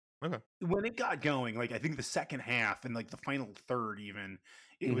 far as okay, when it got going, like I think the second half and like the final third, even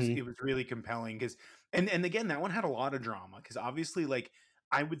Mhm. it was really compelling because and again that one had a lot of drama because obviously like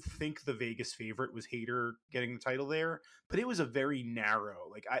I would think the Vegas favorite was Hayter getting the title there, but it was a very narrow.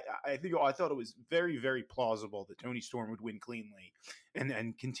 Like I thought it was very plausible that Tony Storm would win cleanly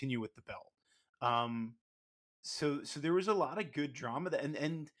and continue with the belt. Um, so there was a lot of good drama that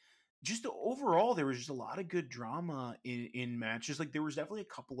and just overall there was just a lot of good drama in matches. Like there was definitely a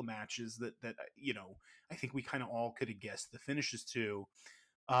couple of matches that I think we kind of all could have guessed the finishes to.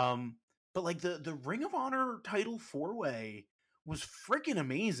 um but like the Ring of Honor title 4-way was freaking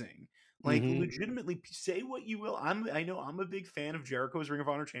amazing. Like Mhm. legitimately, say what you will, I know I'm a big fan of Jericho's Ring of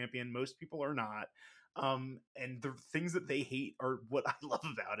Honor champion. Most people are not. And the things that they hate are what I love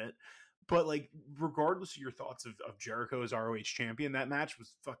about it. But like, regardless of your thoughts of Jericho as ROH champion, that match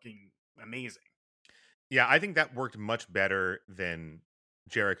was fucking amazing. yeah, I think that worked much better than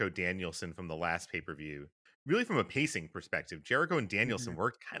Jericho Danielson from the last pay per view. Really, from a pacing perspective, Jericho and Danielson Mhm.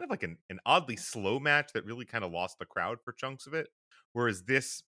 worked kind of like an oddly slow match that really kind of lost the crowd for chunks of it. Whereas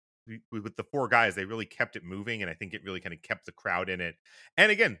this, with the 4 guys, they really kept it moving, and I think it really kind of kept the crowd in it.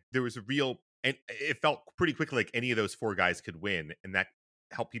 And again, there was a real, and it felt pretty quickly like any of those 4 guys could win, and that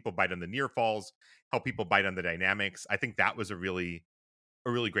helped people bite on the near falls, help people bite on the dynamics. I think that was a really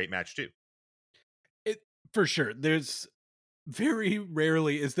great match too. It for sure. There's very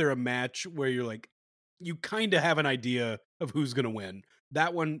rarely is there a match where you're like, you kind of have an idea of who's going to win.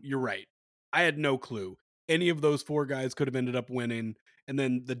 That one, you're right. I had no clue. Any of those 4 guys could have ended up winning. And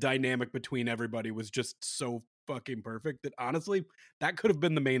then the dynamic between everybody was just so fucking perfect that honestly, that could have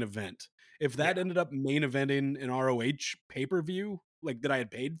been the main event. If Yeah. that ended up main eventing an ROH pay per view, like that I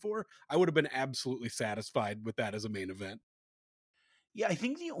had paid for, I would have been absolutely satisfied with that as a main event. Yeah, I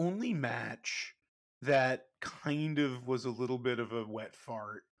think the only match that kind of was a little bit of a wet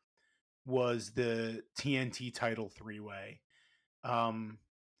fart was the TNT title 3-way. Um,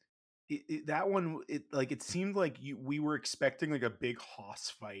 that one, it seemed like we were expecting like a big hoss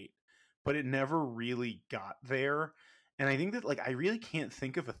fight, but it never really got there. And I think that like I really can't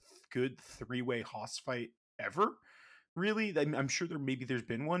think of a good 3-way hoss fight ever. Really, I'm sure there's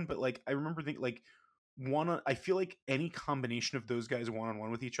been one, but like I remember thinking like I feel like any combination of those guys one on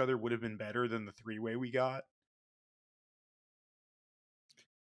one with each other would have been better than the 3-way we got.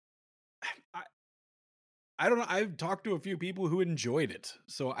 I, I don't know. I've talked to a few people who enjoyed it.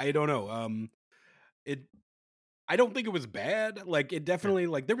 So I don't know. It I don't think it was bad. Like it Yeah. definitely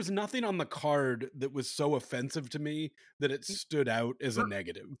like there was nothing on the card that was so offensive to me that it stood out as a For,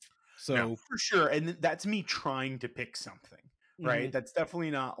 negative. No. So, for sure, and that's me trying to pick something, right? mhm. That's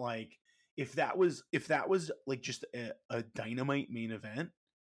definitely not like if that was like just a dynamite main event,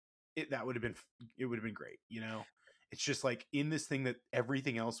 that would have been it would have been great, you know. It's just like in this thing that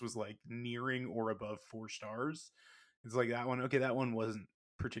everything else was like nearing or above 4 stars. It's like that one. Okay, that one wasn't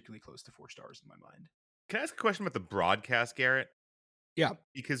particularly close to 4 stars in my mind. Can I ask a question about the broadcast, Garrett? Yeah.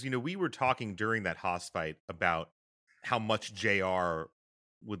 Because we were talking during that Haas fight about how much JR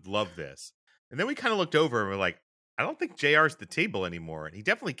would love this. And then we kind of looked over and we're like, I don't think JR's the table anymore. And he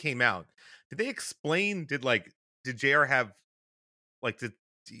definitely came out. Did they explain did JR have did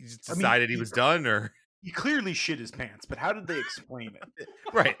he just I mean, decided he was done or he clearly shit his pants, but how did they explain it?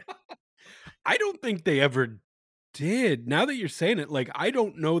 right. I don't think they ever did. Now that you're saying it, like I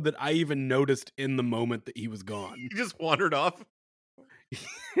don't know that I even noticed in the moment that he was gone. He just wandered off.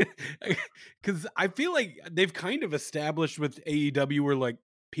 Cuz I feel like they've kind of established with AEW where like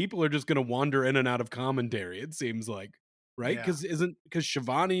people are just going to wander in and out of commentary, it seems like, right? Yeah. Because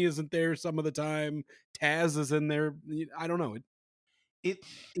Shivani isn't there some of the time, Taz is in there. I don't know.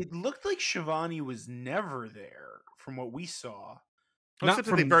 It looked like Shivani was never there from what we saw. Well, Not except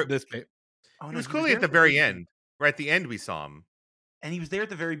at the from very, this. Oh he no, was he was clearly there at the at the very very beginning. end. Right at the end, we saw him. And he was there at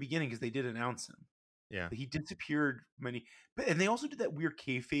the very beginning because they did announce him. Yeah. But he disappeared and they also did that weird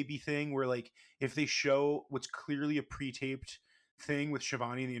kayfabe thing where like if they show what's clearly a pre-taped thing with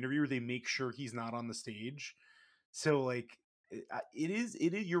Shivani in the interview, they make sure he's not on the stage. So like it is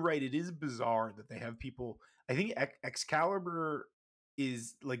you're right, it is bizarre that they have people. I think Excalibur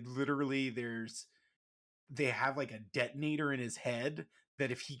is like literally they have like a detonator in his head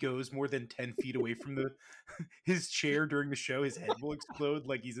that if he goes more than 10 feet away from the his chair during the show, his head will explode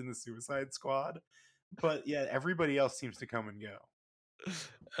like he's in the Suicide Squad. But yeah, everybody else seems to come and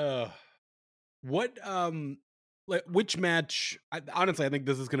go. What like which match? Honestly, I think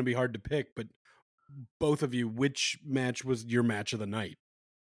this is going to be hard to pick, but both of you, which match was your match of the night?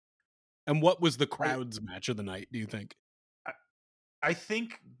 And what was the I, crowd's match of the night, do you think? I, I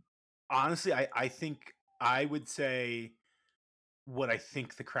think honestly, I think I would say what I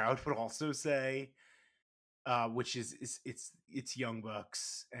think the crowd would also say, which is it's Young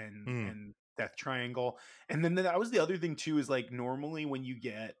Bucks Mm. and Death Triangle, and then that was the other thing too is like normally when you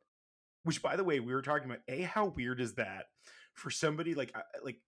get, which by the way we were talking about, how weird is that for somebody like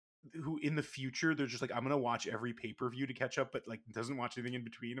who in the future they're just like I'm gonna watch every pay-per-view to catch up, but like doesn't watch anything in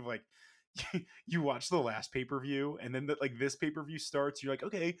between of like you watch the last pay-per-view and then like this pay-per-view starts, you're like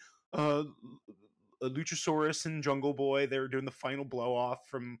okay, uh Luchasaurus and Jungle Boy, they're doing the final blow off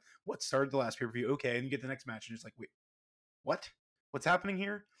from what started the last pay-per-view, okay, and you get the next match and it's like wait, what's happening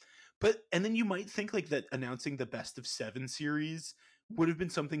here? But and then you might think like that announcing the best of 7 series would have been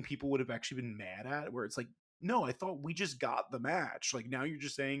something people would have actually been mad at, where it's like no, I thought we just got the match, like now you're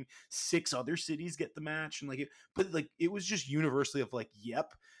just saying 6 other cities get the match and like it, but like it was just universally of like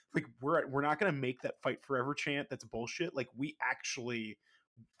yep, like we're not going to make that fight forever chant, that's bullshit, like we actually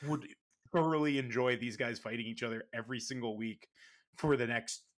would thoroughly enjoy these guys fighting each other every single week for the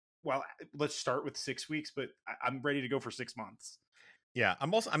next, well, let's start with 6 weeks, but I'm ready to go for 6 months. Yeah,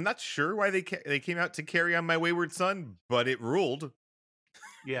 I'm not sure why they came out to Carry On My Wayward Son, but it ruled.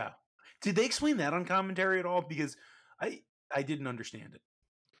 Yeah. Did they explain that on commentary at all? Because I didn't understand it.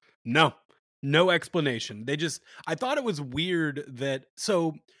 No explanation. I thought it was weird that,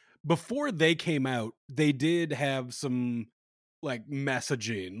 so before they came out, they did have some like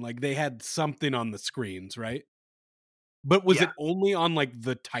messaging, like they had something on the screens, right? But was Yeah. it only on like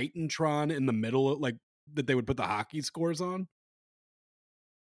the Titantron in the middle, like that they would put the hockey scores on?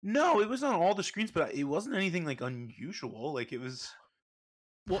 No, it was on all the screens, but it wasn't anything like unusual. Like it was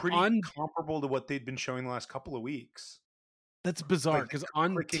Well, pretty comparable to what they'd been showing the last couple of weeks. that's bizarre Like the because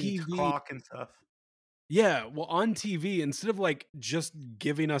on clicking TV, clock and stuff. yeah, well, on TV, instead of like just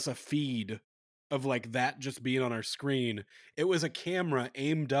giving us a feed of like that just being on our screen, it was a camera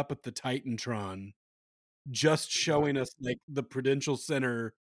aimed up at the Titantron, just showing us like the Prudential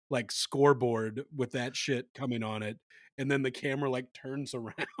Center like scoreboard with that shit coming on it, and then the camera like turns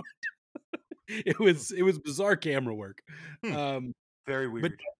around. It was bizarre camera work. Hmm. Um, Very but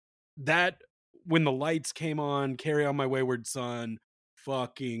weird. that when the lights came on, Carry On My Wayward Son,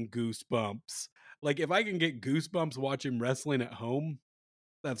 fucking goosebumps. Like if I can get goosebumps watching wrestling at home,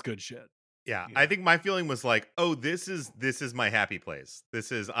 that's good shit. Yeah, I Yeah. think my feeling was like, oh, this is my happy place.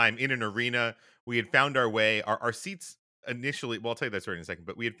 I'm in an arena. We had found our way. Our seats initially, well, I'll tell you that story in a second,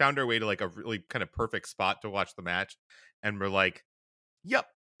 but we had found our way to like a really kind of perfect spot to watch the match. And we're like, yep,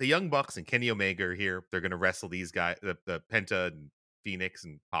 the Young Bucks and Kenny Omega are here. They're gonna wrestle these guys, the Penta and Phoenix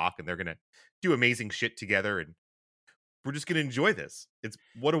and Pac, and they're gonna do amazing shit together. And we're just gonna enjoy this. It's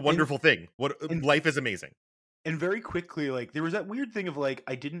what a And wonderful thing. What and life is amazing. and very quickly, like there was that weird thing of like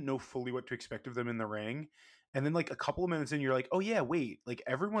I didn't know fully what to expect of them in the ring, and then like a couple of minutes in, you're like, oh yeah, wait, like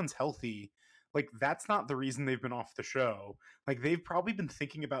everyone's healthy. Like that's not the reason they've been off the show. Like they've probably been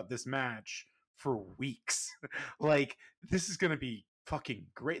thinking about this match for weeks. Like this is gonna be fucking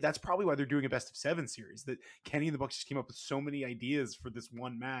great. That's probably why they're doing a best of 7 series. That Kenny and the Bucks just came up with so many ideas for this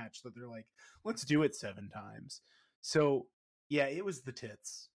one match that they're like, let's do it 7 times. So yeah, it was the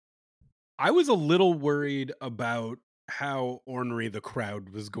tits. I was a little worried about how ornery the crowd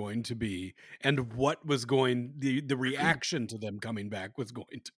was going to be and what was going the reaction to them coming back was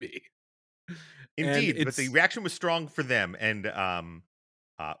going to be. And Indeed, but the reaction was strong for them. And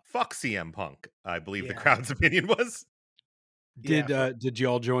fuck CM Punk, I believe the Yeah. crowd's opinion was. did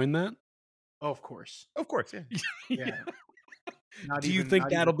y'all join that? Oh, of course. Of course, yeah. Yeah. Do you think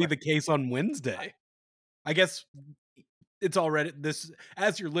Not that'll even be the case on Wednesday? I guess it's already this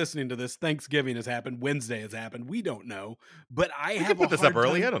as you're listening to this, Thanksgiving has happened, Wednesday has happened. We don't know, but We could put this up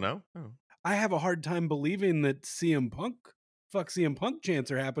early. I don't know. Oh. I have a hard time believing that CM Punk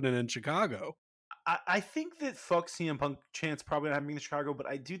chants are happening in Chicago. I think that fuck CM Punk chance probably not happening in Chicago, but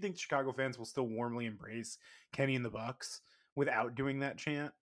I do think Chicago fans will still warmly embrace Kenny and the Bucks without doing that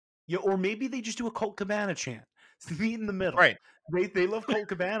chant. Yeah, or maybe they just do a Colt Cabana chant. Meet in the middle. Right. They love Colt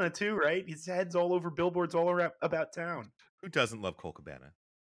Cabana too, right? His head's all over billboards all around about town. Who doesn't love Colt Cabana?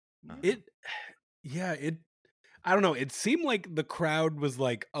 I don't know. It seemed like the crowd was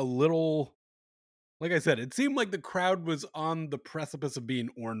like a little, like I said, it seemed like the crowd was on the precipice of being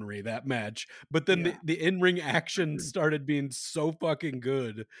ornery that match. But then Yeah. the in-ring action started being so fucking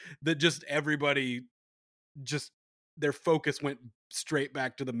good that just everybody their focus went straight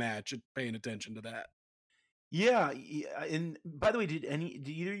back to the match and paying attention to that. Yeah, and by the way, did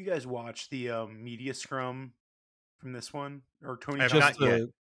either of you guys watch the media scrum from this one or Tony? I have Khan? not yet.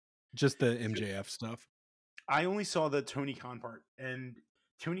 Just the MJF stuff. I only saw the Tony Khan part, and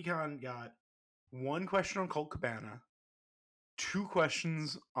Tony Khan got one question on Colt Cabana, 2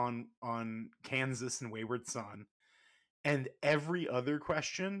 questions on Kansas and Wayward Son, and every other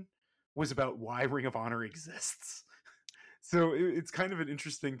question was about why Ring of Honor exists. So it's kind of an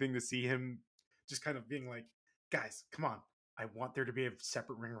interesting thing to see him just kind of being like, guys, come on. I want there to be a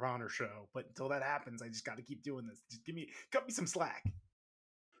separate Ring of Honor show, but until that happens, I just got to keep doing this. Just cut me some slack.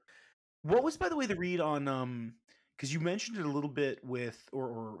 What was, by the way, the read on because you mentioned it a little bit with,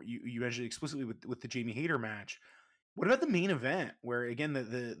 or you mentioned it explicitly with the Jamie Hayter match. What about the main event, where again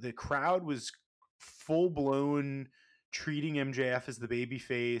the crowd was full blown treating MJF as the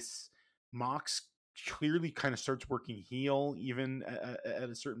babyface? Mox clearly kind of starts working heel even at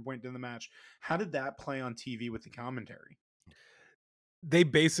a certain point in the match. How did that play on TV with the commentary? They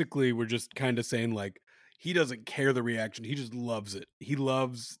basically were just kind of saying like, he doesn't care the reaction. He just loves it. He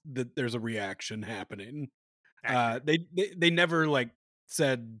loves that there's a reaction happening. They never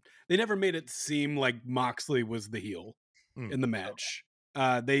they never made it seem like Moxley was the heel in the match.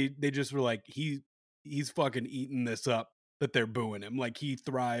 They just were like, he's fucking eating this up that they're booing him. Like he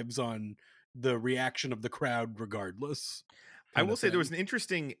thrives on the reaction of the crowd regardless. I will say there was an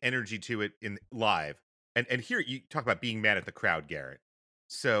interesting energy to it in live. And here you talk about being mad at the crowd, Garrett.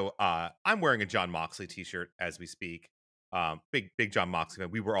 So I'm wearing a John Moxley t-shirt as we speak. Big John Moxley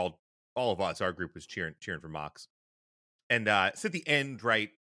fan. We were all of us, our group was cheering for Mox. And it's at the end, right?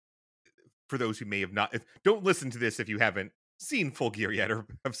 For those who may have not, don't listen to this if you haven't seen Full Gear yet or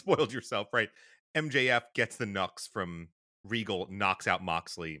have spoiled yourself, right? MJF gets the knucks from Regal, knocks out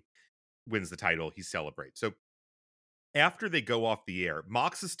Moxley, wins the title, he celebrates. So after they go off the air,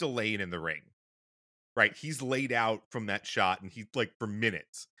 Mox is still laying in the ring, right? He's laid out from that shot, and he's like for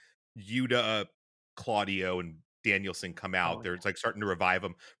minutes. Yuta, Claudio, and Danielson come out. They're like starting to revive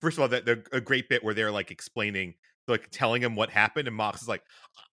him. First of all, they're a great bit where they're like explaining, like telling him what happened, and Mox is like,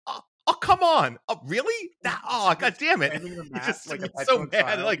 "Oh, come on! Oh, really? God damn it!" He's just like so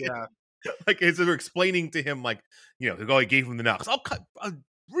mad. Like as they're explaining to him, like, he gave him the knocks.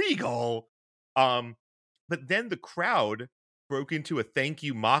 Regal. But then the crowd broke into a "Thank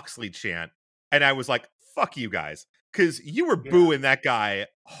you, Moxley" chant, and I was like, "Fuck you guys," because you were booing that guy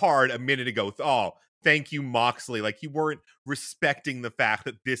hard a minute ago. Oh, thank you, Moxley. Like you weren't respecting the fact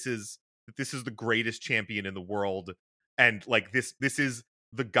that this is the greatest champion in the world, and like this is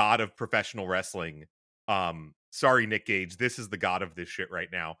the god of professional wrestling. Sorry, Nick Gage, this is the god of this shit right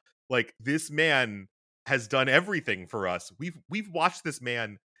now. Like this man has done everything for us. We've watched this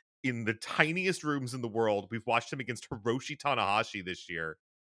man in the tiniest rooms in the world. We've watched him against Hiroshi Tanahashi this year.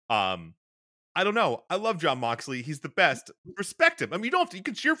 I don't know. I love John Moxley. He's the best. Respect him. I mean, you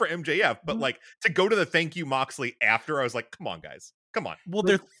can cheer for MJF, but like to go to the "Thank you, Moxley" after, I was like, come on, guys. Come on. Well,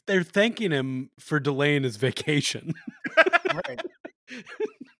 they're thanking him for delaying his vacation. Right.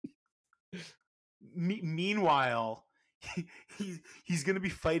 Meanwhile, he's going to be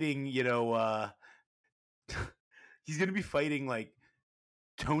fighting, he's going to be fighting like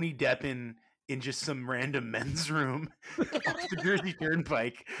Tony Deppen in just some random men's room off the Jersey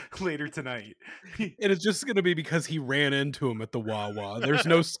Turnpike later tonight. And it's just going to be because he ran into him at the Wawa. There's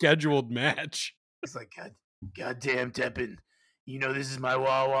no scheduled match. He's like, God damn Deppen, this is my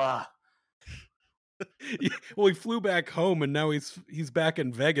Wawa. Well, he flew back home, and now he's back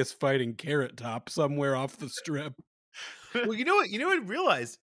in Vegas fighting Carrot Top somewhere off the strip. Well, you know what? I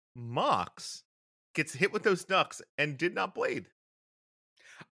realized Mox gets hit with those knucks and did not blade.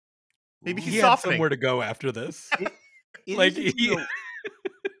 Maybe he's had somewhere to go after this. Where do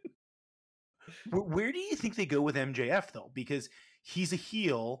you think they go with MJF though? Because he's a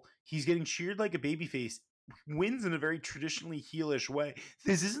heel, he's getting cheered like a babyface. wins in a very traditionally heelish way.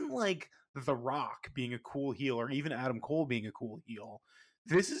 This isn't like The Rock being a cool heel or even Adam Cole being a cool heel.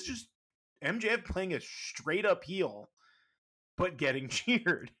 This is just MJF playing a straight up heel but getting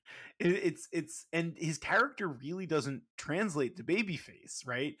cheered. It's and his character really doesn't translate to babyface,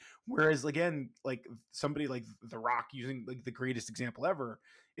 right? Whereas again, like somebody like The Rock, using like the greatest example ever,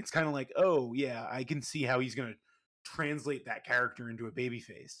 it's kind of like, oh yeah, I can see how he's gonna translate that character into a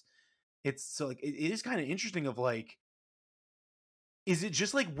babyface. It's so like it is kind of interesting of like, is it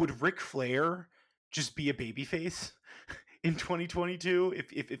just like, would Ric Flair just be a babyface in 2022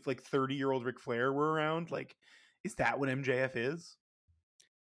 if like 30-year-old Ric Flair were around? Like, is that what MJF is?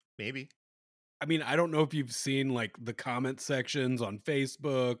 Maybe. I mean, I don't know if you've seen like the comment sections on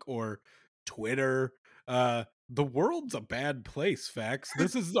Facebook or Twitter. The world's a bad place, Fax.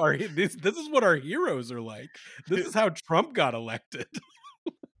 This is our this is what our heroes are like. This is how Trump got elected.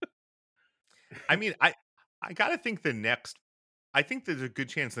 I mean, I gotta think I think there's a good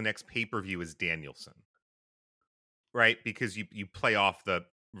chance the next pay-per-view is Danielson, right? Because you play off the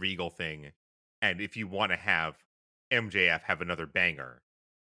Regal thing, and if you want to have MJF have another banger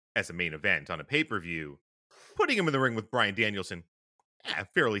as a main event on a pay-per-view, putting him in the ring with Brian Danielson,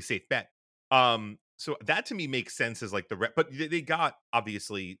 fairly safe bet. So that to me makes sense as like but they got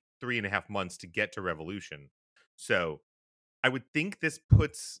obviously 3.5 months to get to Revolution. So I would think this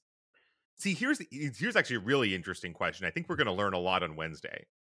puts. See, here's actually a really interesting question. I think we're going to learn a lot on Wednesday.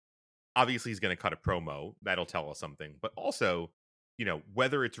 Obviously, he's going to cut a promo that'll tell us something, but also,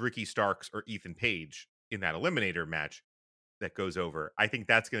 whether it's Ricky Starks or Ethan Page in that Eliminator match that goes over, I think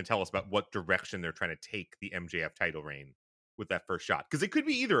that's going to tell us about what direction they're trying to take the MJF title reign with that first shot, because it could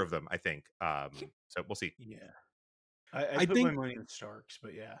be either of them. I think. So we'll see. Yeah, I I put my think, money on Starks,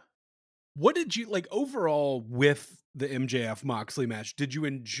 but yeah. what did you like overall with the MJF Moxley match? Did you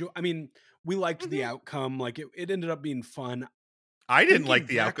enjoy? I mean, we liked the Mhm. outcome. Like it ended up being fun. I didn't Thinking like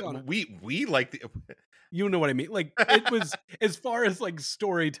the back on outcome. it, We like the. you know what I mean? Like it was, as far as like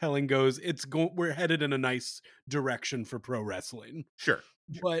storytelling goes, we're headed in a nice direction for pro wrestling. Sure.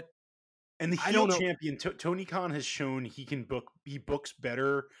 But And the I heel don't know. champion Tony Khan has shown he books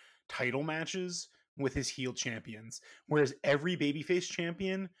better title matches with his heel champions, whereas every babyface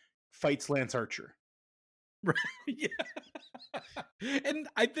champion fights Lance Archer. Right, yeah. And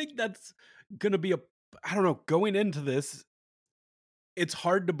I think that's gonna be I don't know, going into this, it's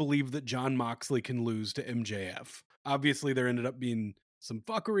hard to believe that John Moxley can lose to MJF. Obviously, there ended up being some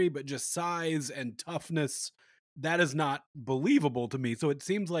fuckery, but just size and toughness, that is not believable to me. So it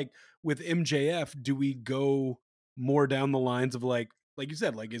seems like with MJF, do we go more down the lines of like you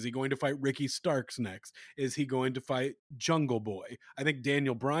said, like, is he going to fight Ricky Starks next? Is he going to fight Jungle Boy? I think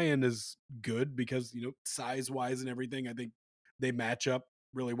Daniel Bryan is good because, size wise and everything, I think they match up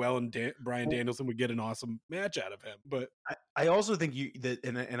really well, and Bryan Well, Danielson would get an awesome match out of him. But I also think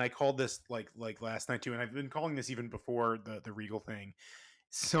and I called this like last night too, and I've been calling this even before the Regal thing.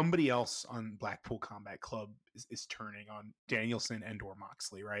 Somebody else on Blackpool Combat Club is turning on Danielson and or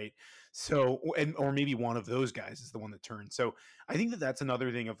Moxley, right? So, and or maybe one of those guys is the one that turns. So I think that that's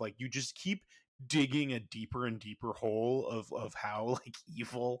another thing of like, you just keep digging a deeper and deeper hole of how like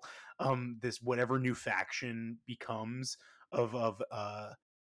evil this whatever new faction becomes of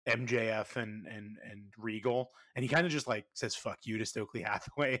MJF and Regal, and he kind of just like says "fuck you" to Stokely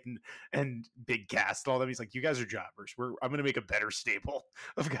Hathaway and Big Cass and all that. He's like, "You guys are jobbers. I'm gonna make a better stable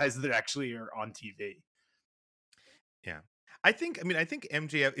of guys that actually are on TV." Yeah. I think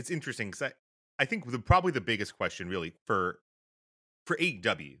MJF, it's interesting because I think probably the biggest question really for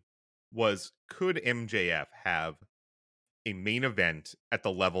AEW was, could MJF have a main event at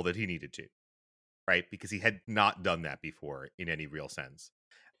the level that he needed to, right? Because he had not done that before in any real sense.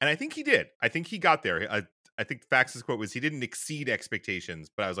 And I think he did. I think he got there. I think Fax's quote was, he didn't exceed expectations,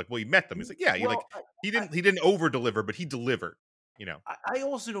 but I was like, well, he met them. He's like, yeah, Well, he didn't over deliver, but he delivered, you know. I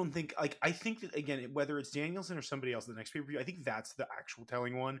also don't think, like, I think that again, whether it's Danielson or somebody else, the next pay per view, I think that's the actual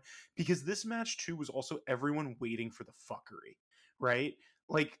telling one, because this match too was also everyone waiting for the fuckery, right?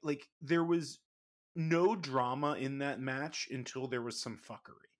 Like there was no drama in that match until there was some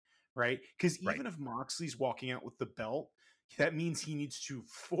fuckery, right? Because Right. even if Moxley's walking out with the belt, that means he needs to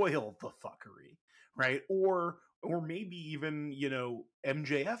foil the fuckery, right? Or maybe even,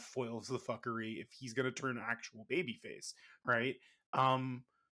 MJF foils the fuckery if he's going to turn actual babyface, right? Um,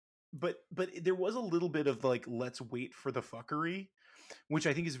 but there was a little bit of like, let's wait for the fuckery, which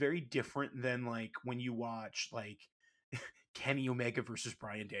I think is very different than like when you watch like Kenny Omega versus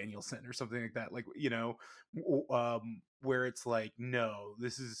Brian Danielson or something like that. Like, where it's like, no,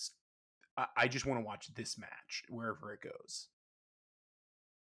 this is, I just want to watch this match wherever it goes.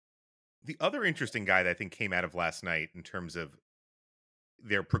 The other interesting guy that I think came out of last night in terms of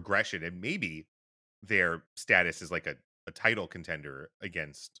their progression and maybe their status as like a title contender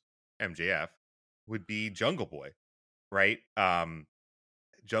against MJF would be Jungle Boy, right?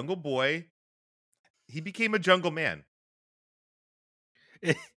 Jungle Boy, he became a jungle man.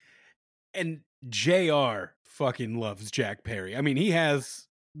 And JR fucking loves Jack Perry. I mean, he has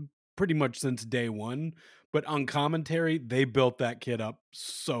pretty much since day one, but on commentary, they built that kid up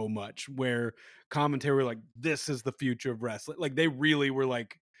so much where commentary were like, this is the future of wrestling. Like they really were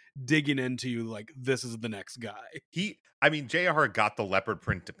like digging into you, like, this is the next guy. I mean, JR got the leopard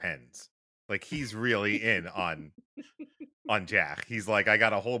print depends. Like he's really in on Jack. He's like, I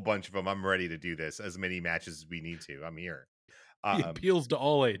got a whole bunch of them. I'm ready to do this. As many matches as we need to. I'm here. He Um, appeals to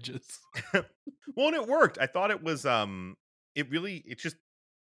all ages. well, and it worked. I thought it was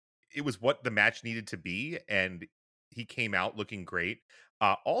it was what the match needed to be, and he came out looking great.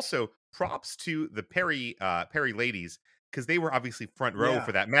 Also, props to the Perry ladies because they were obviously front row Yeah.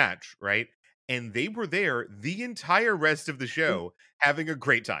 for that match, right? And they were there the entire rest of the show having a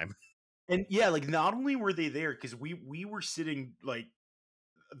great time. And yeah, like not only were they there because we were sitting like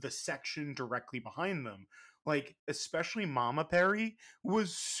the section directly behind them, like especially Mama Perry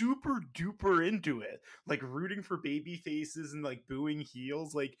was super duper into it, like rooting for baby faces and like booing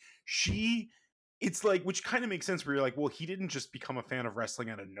heels. Like she, it's like, which kind of makes sense where you're like, well, he didn't just become a fan of wrestling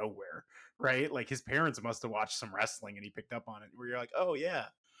out of nowhere, right? Like his parents must have watched some wrestling and he picked up on it. Where you're like, oh yeah,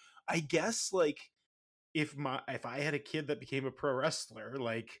 I guess like if I had a kid that became a pro wrestler,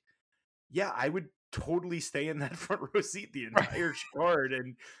 like yeah, I would totally stay in that front row seat the entire card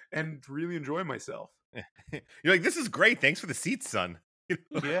and really enjoy myself. You're like, this is great. Thanks for the seats, son.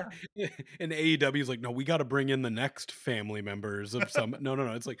 Yeah. And AEW is like, no, we got to bring in the next family members of some. No.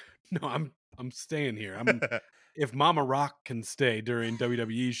 It's like, no, I'm staying here. If Mama Rock can stay during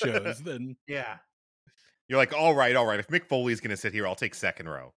WWE shows, then Yeah. You're like, all right, all right. If Mick Foley's going to sit here, I'll take second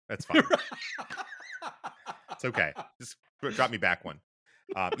row. That's fine. It's okay. Just drop me back one.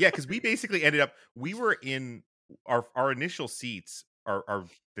 Yeah, because we basically ended up. We were in our initial seats. Our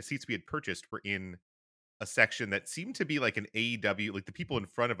the seats we had purchased were in a section that seemed to be like an AEW. Like the people in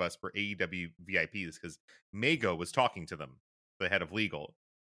front of us were AEW VIPs because Mago was talking to them, the head of legal.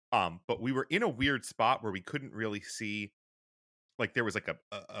 But we were in a weird spot where we couldn't really see. Like there was like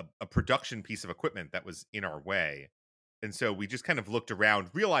a production piece of equipment that was in our way. And so we just kind of looked around,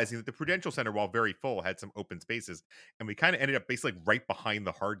 realizing that the Prudential Center, while very full, had some open spaces. And we kind of ended up basically like right behind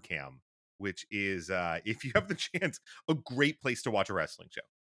the hard cam, which is, if you have the chance, a great place to watch a wrestling show.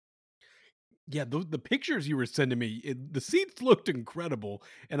 yeah, the pictures you were sending me, the seats looked incredible,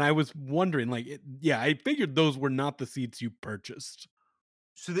 and I was wondering, like, yeah, I figured those were not the seats you purchased.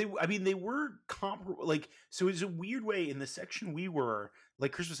 So I mean, they were comparable. Like, so it's a weird way in the section we were,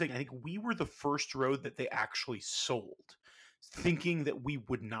 like Chris was saying, I think we were the first row that they actually sold, thinking that we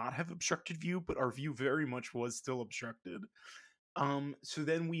would not have obstructed view, but our view very much was still obstructed. So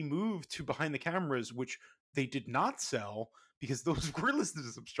then we moved to behind the cameras, which they did not sell because those were listed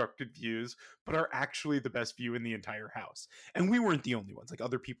as obstructed views, but are actually the best view in the entire house. And we weren't the only ones. Like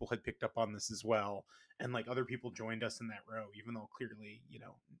other people had picked up on this as well, and like other people joined us in that row, even though clearly,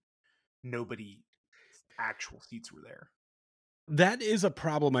 nobody actual seats were there. That is a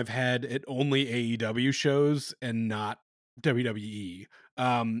problem I've had at only AEW shows and not WWE.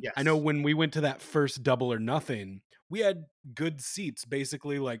 I know Yes. when we went to that first Double or Nothing, we had good seats,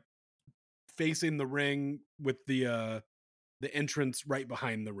 basically like facing the ring with the entrance right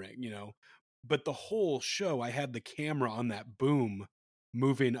behind the ring. But the whole show, I had the camera on that boom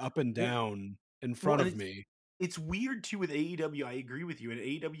moving up and Well, down in well, front and of me. it's weird too with AEW. I agree with you. And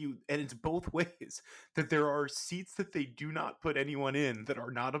AEW, and it's both ways that there are seats that they do not put anyone in that are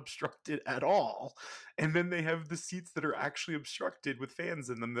not obstructed at all, and then they have the seats that are actually obstructed with fans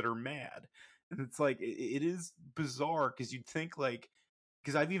in them that are mad. And it's like it is bizarre because you'd think like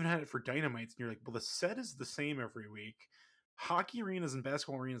because I've even had it for Dynamites, and you're like, well, the set is the same every week. Hockey arenas and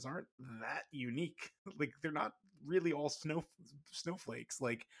basketball arenas aren't that unique. Like they're not really all snowflakes.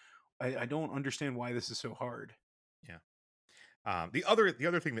 Like I don't understand why this is so hard. Yeah. The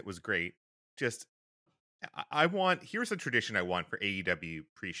other thing that was great, just I want here's a tradition I want for AEW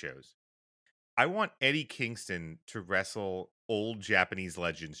pre-shows. I want Eddie Kingston to wrestle old Japanese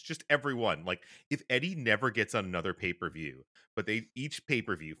legends, just everyone. Like if Eddie never gets on another pay-per-view, but they each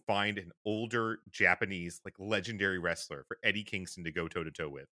pay-per-view find an older Japanese like legendary wrestler for Eddie Kingston to go toe to toe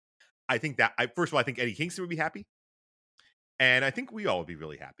with. I think that I first of all, I think Eddie Kingston would be happy, and I think we all would be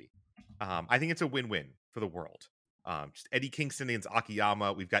really happy. I think it's a win-win for the world. Just Eddie Kingston against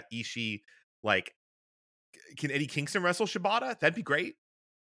Akiyama. We've got Ishii. Like, can Eddie Kingston wrestle Shibata? That'd be great.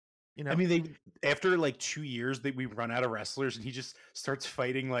 You I know, mean, after like 2 years, we run out of wrestlers, and he just starts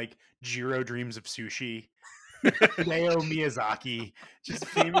fighting like Jiro Dreams of Sushi, Hideo Miyazaki, just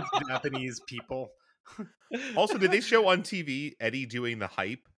famous Japanese people. also, did they show on TV Eddie doing the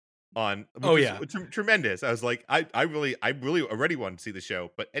hype on, Oh which was yeah. tremendous. I was like, I really already wanted to see the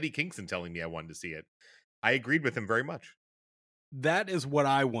show, but Eddie Kingston telling me I wanted to see it, I agreed with him very much. That is what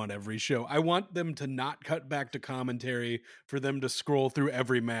I want every show. I want them to not cut back to commentary for them to scroll through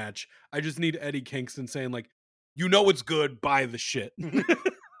every match. I just need Eddie Kingston saying like, "You know it's good, buy the shit."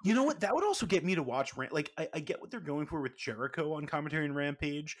 You know what? That would also get me to watch. Like, I get what they're going for with Jericho on commentary and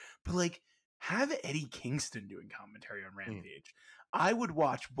Rampage, but like, have Eddie Kingston doing commentary on Mm. Rampage. I would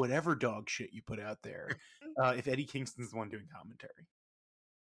watch whatever dog shit you put out there if Eddie Kingston's the one doing commentary.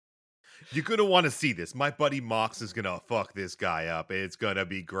 You're gonna want to see this. My buddy Mox is gonna fuck this guy up. It's gonna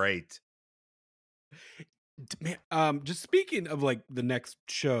be great. Man, just speaking of like the next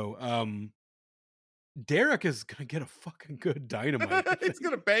show, Derek is gonna get a fucking good Dynamite. I It's think.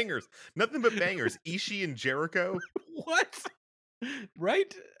 gonna bangers. Nothing but bangers. Ishii and Jericho. What?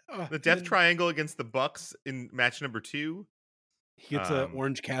 Right? The And Death then Triangle against the Bucks in match number 2. he gets a Um,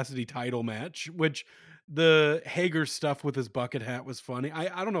 Orange Cassidy title match, which the Hager stuff with his bucket hat was funny.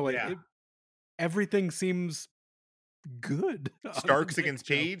 I don't know, like Yeah. everything seems good on the Starks next against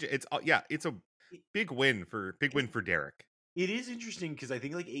show. Page. It's a big win for Derek. It is interesting because I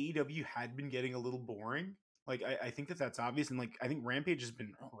think like AEW had been getting a little boring. Like I think that's obvious, and like I think Rampage has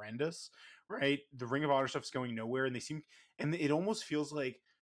been horrendous, right? The Ring of Honor stuff's going nowhere, and and it almost feels like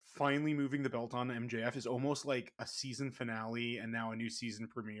finally moving the belt on to MJF is almost like a season finale and now a new season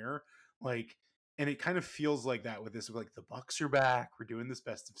premiere. Like, and it kind of feels like that with this. Like the Bucks are back, we're doing this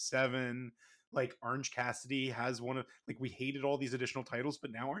best of 7. Like Orange Cassidy has one of like we hated all these additional titles,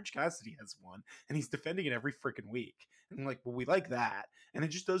 but now Orange Cassidy has one, and he's defending it every freaking week. And I'm like, well, we like that. And it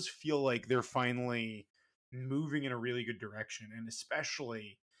just does feel like they're finally moving in a really good direction. And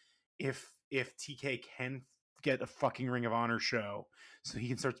especially if TK can get a fucking Ring of Honor show so he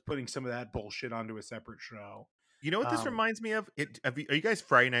can start putting some of that bullshit onto a separate show. You know what this reminds me of? Are you guys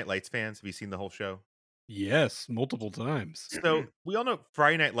Friday Night Lights fans? Have you seen the whole show? Yes, multiple times. So we all know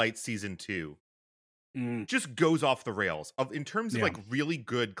Friday Night Lights season 2 Mm, just goes off the rails of in terms of yeah. like really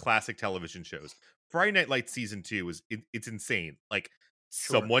good classic television shows. Friday Night Lights season 2 it's insane. Like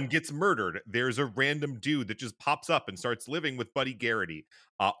Sure. someone gets murdered. There's a random dude that just pops up and starts living with Buddy Garrity.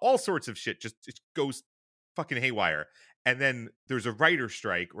 All sorts of shit just goes fucking haywire. And then there's a writer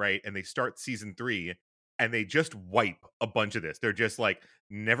strike, right? And they start season 3 and they just wipe a bunch of this. They're just like,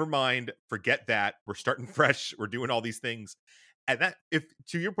 never mind, forget that. We're starting fresh. We're doing all these things. And that, if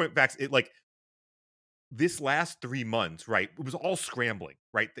to your point, Vax, it like this last 3 months, right? It was all scrambling,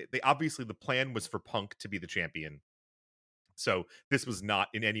 right? They obviously the plan was for Punk to be the champion. So this was not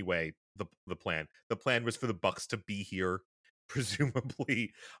in any way the plan. The plan was for the Bucks to be here,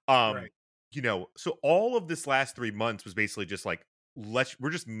 presumably. Um, Right. so all of this last 3 months was basically just like we're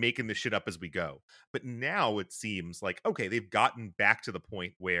just making this shit up as we go. But now it seems like okay, they've gotten back to the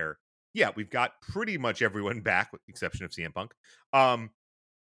point where yeah, we've got pretty much everyone back with the exception of CM Punk.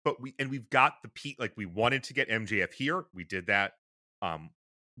 But we've got the peak, like we wanted to get MJF here, we did that. um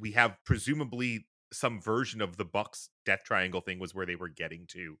we have presumably some version of the Bucks Death Triangle thing was where they were getting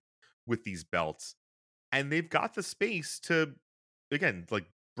to with these belts, and they've got the space to again like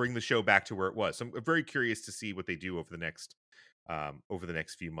bring the show back to where it was. So I'm very curious to see what they do over the next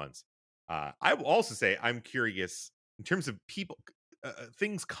few months. I will also say I'm curious in terms of people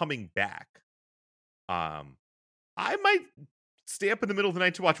things coming back. I might stay up in the middle of the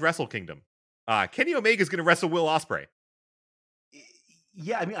night to watch Wrestle Kingdom. Kenny Omega is going to wrestle Will Ospreay.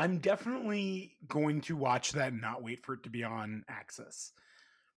 Yeah, I mean, I'm definitely going to watch that and not wait for it to be on Access.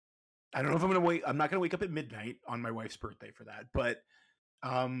 I don't know if I'm gonna wait. I'm not gonna wake up at midnight on my wife's birthday for that, but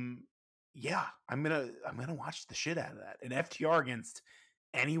um, yeah, I'm gonna watch the shit out of that. And FTR against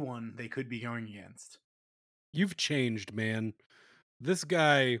anyone they could be going against. You've changed, man. This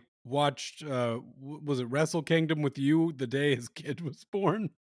guy watched was it Wrestle Kingdom with you the day his kid was born?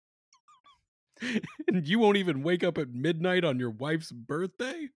 And you won't even wake up at midnight on your wife's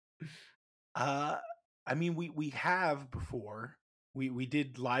birthday? Uh, I mean, we have before. We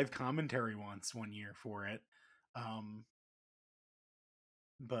did live commentary once one year for it. Um,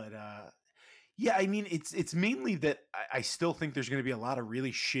 but yeah, I mean, it's mainly that I still think there's going to be a lot of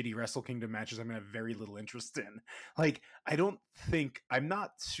really shitty Wrestle Kingdom matches I'm going to have very little interest in. Like, I'm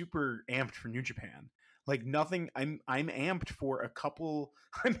not super amped for New Japan. Like nothing. I'm amped for a couple.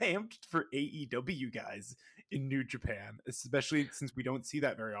 I'm amped for AEW guys in New Japan, especially since we don't see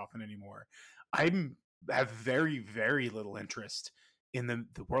that very often anymore. I'm have very little interest in the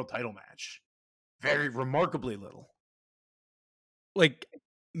world title match. Very remarkably little. Like,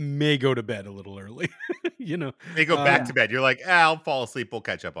 may go to bed a little early, you know. They go back Yeah. to bed. You're like, I'll fall asleep. We'll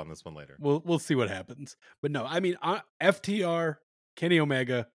catch up on this one later. We'll see what happens. But no, I mean, FTR, Kenny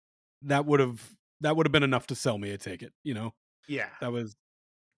Omega, that would have been enough to sell me a ticket. You know, Yeah. that was.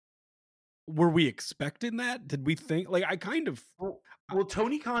 Were we expecting that? Did we think like I kind of Well,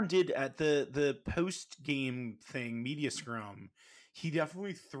 Tony Khan did at the post game thing, media scrum. He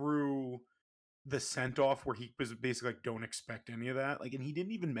definitely threw the sent off where he was basically like, "Don't expect any of that." Like, and he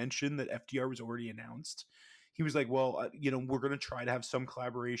didn't even mention that FTR was already announced. He was like, "Well, we're going to try to have some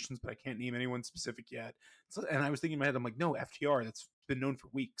collaborations, but I can't name anyone specific yet." So, and I was thinking in my head, I'm like, "No, FTR. That's been known for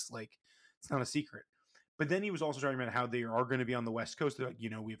weeks. Like, it's not a secret." But then he was also talking about how they are going to be on the West Coast. They're like,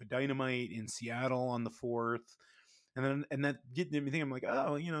 we have a Dynamite in Seattle on the 4th, and that didn't me think. I'm like,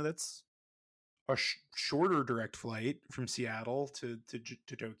 oh, that's a shorter direct flight from Seattle to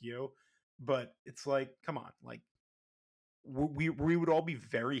Tokyo, but it's like, come on, like we would all be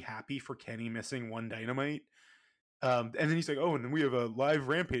very happy for Kenny missing one Dynamite. And then he's like, oh, and then we have a live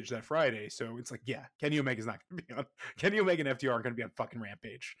Rampage that Friday. So it's like, yeah, Kenny Omega's not going to be on. Kenny Omega and FTR aren't going to be on fucking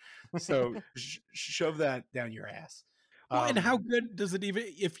Rampage. So shove that down your ass. well, and how good does it even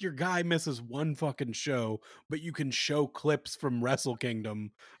if your guy misses one fucking show, but you can show clips from Wrestle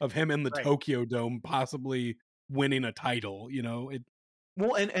Kingdom of him in the Right. Tokyo Dome possibly winning a title, it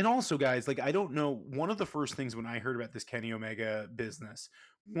Well, and also, guys, like, I don't know. One of the first things when I heard about this Kenny Omega business,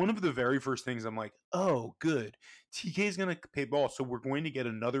 one of the very first things I'm like, oh, good. TK is going to pay ball. So we're going to get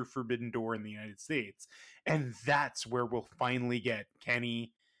another Forbidden Door in the United States. And that's where we'll finally get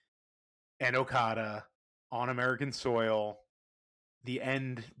Kenny and Okada on American soil. The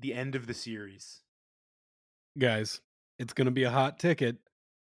end of the series. guys, it's going to be a hot ticket,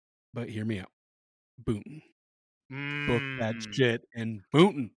 but hear me out. Boonton. Book that shit and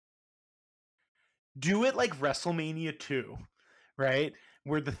Boonton. Do it like WrestleMania 2, right?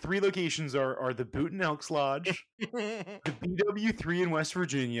 Where the 3 locations are the Boonton Elks Lodge, the BW3 in West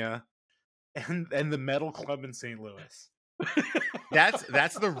Virginia, and the Metal Club in St. Louis.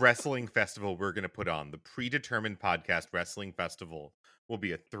 That's the wrestling festival we're going to put on. The predetermined podcast wrestling festival will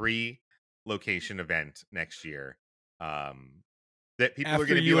be a 3 location event next year. That people After are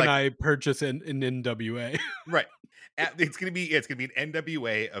going to be you like, and I purchase an NWA. right. It's going to be an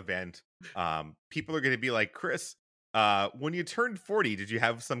NWA event. People are going to be like, Chris, when you turned 40, did you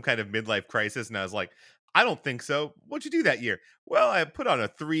have some kind of midlife crisis? And I was like, I don't think so. What'd you do that year? Well, I put on a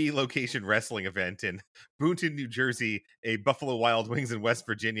 3 location wrestling event in Boonton, New Jersey, a Buffalo Wild Wings in West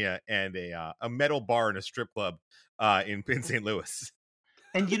Virginia, and a metal bar and a strip club in St. Louis.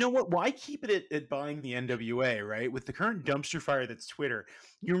 And you know what? Why keep it at buying the NWA, right? With the current dumpster fire that's Twitter.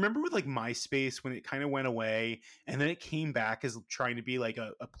 You remember with like MySpace when it kind of went away and then it came back as trying to be like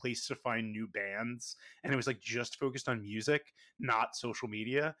a place to find new bands. And it was like just focused on music, not social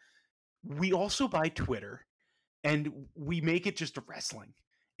media. We also buy Twitter and we make it just wrestling.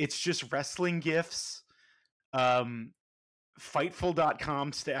 It's just wrestling gifs,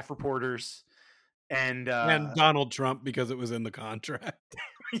 Fightful.com staff reporters, and Donald Trump because it was in the contract.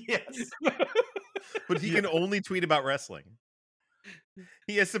 yes. But he can only tweet about wrestling.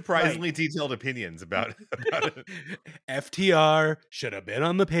 He has surprisingly detailed opinions about it. FTR should have been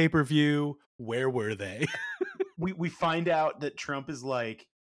on the pay-per-view. Where were they? we find out that Trump is like,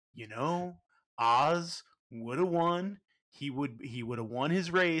 Oz would have won. He would have won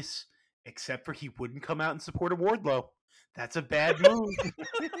his race, except for he wouldn't come out and support a Wardlow. That's a bad move.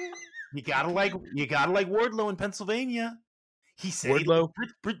 You gotta like Wardlow in Pennsylvania. He said Wardlow,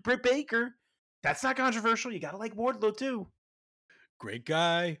 Britt Baker. That's not controversial. You gotta like Wardlow too. Great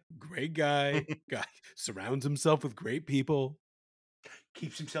guy. Guy surrounds himself with great people.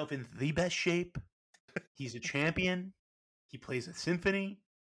 Keeps himself in the best shape. He's a champion. He plays a symphony.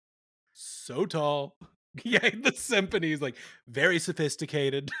 So tall. Yeah, the symphony is like very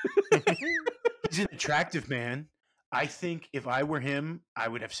sophisticated. He's an attractive man. I think if I were him, I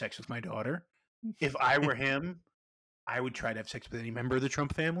would have sex with my daughter. If I were him, I would try to have sex with any member of the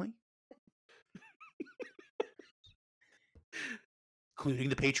Trump family, including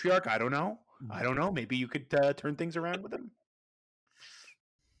the patriarch. I don't know. Maybe you could turn things around with him.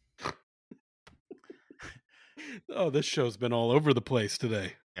 Oh, this show's been all over the place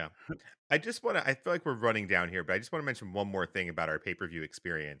today. Yeah. I feel like we're running down here, but I just want to mention one more thing about our pay-per-view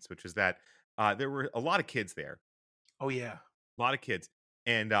experience, which is that there were a lot of kids there. Oh, yeah. A lot of kids.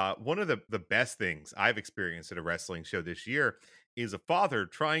 And one of the best things I've experienced at a wrestling show this year is a father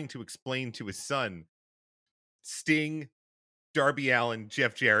trying to explain to his son Sting, Darby Allin,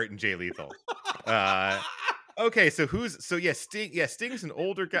 Jeff Jarrett, and Jay Lethal. Okay, so Sting's an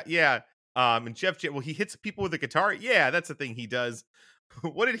older guy. Yeah. And well, he hits people with a guitar. Yeah, that's the thing he does.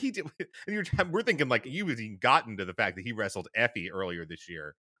 What did he do? And we're thinking like you was even gotten to the fact that he wrestled Effie earlier this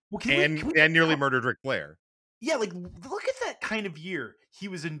year Well, and nearly murdered Ric Flair. Yeah, like look at that kind of year. He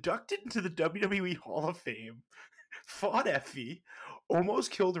was inducted into the WWE Hall of Fame, fought Effie,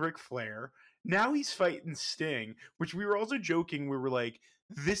 almost killed Ric Flair. Now he's fighting Sting, which we were also joking. We were like,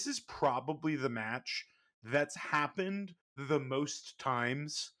 this is probably the match that's happened the most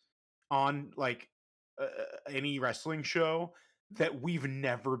times on like any wrestling show that we've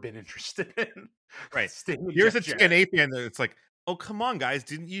never been interested in. Right. Sting and Here's Jeff a Jarrett. TNA fan that's like, oh, come on, guys.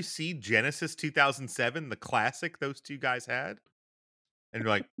 Didn't you see Genesis 2007, the classic those two guys had? And you're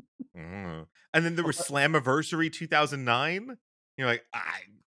like, mm. And then there was Slammiversary 2009. You're like,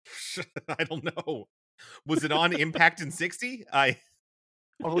 I don't know. Was it on Impact in 60?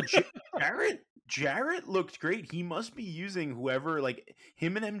 Although Jarrett looked great. He must be using whoever, like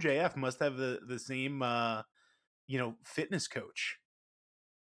him and MJF must have the same fitness coach.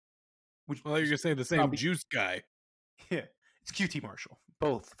 Which Well, you're gonna say the same probably, juice guy. yeah, it's QT Marshall.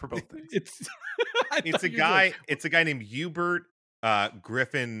 Both for both things. It's it's a guy. It's a guy named Hubert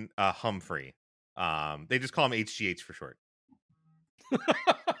Griffin Humphrey. They just call him HGH for short.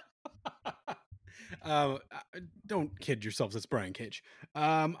 Don't kid yourselves. It's Brian Cage.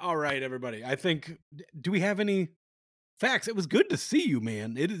 All right, everybody. I think. Do we have any facts? It was good to see you,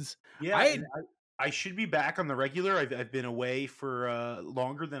 man. It is. Yeah, I should be back on the regular. I've been away for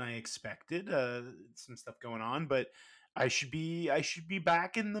longer than I expected. Some stuff going on, but I should be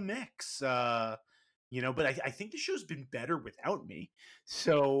back in the mix. But I think the show's been better without me.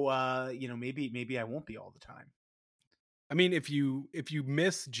 So maybe I won't be all the time. I mean, if you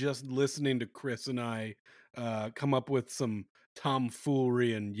miss just listening to Chris and I come up with some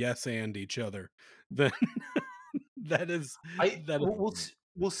tomfoolery and yes and each other, then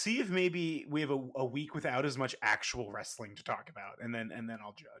we'll see if maybe we have a week without as much actual wrestling to talk about, and then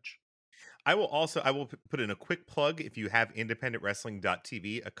I'll judge. I will put in a quick plug. If you have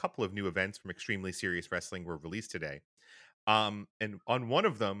independentwrestling.tv, a couple of new events from Extremely Serious Wrestling were released today. And on one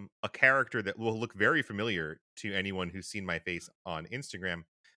of them, a character that will look very familiar to anyone who's seen my face on Instagram,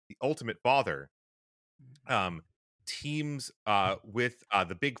 the Ultimate Father, teams with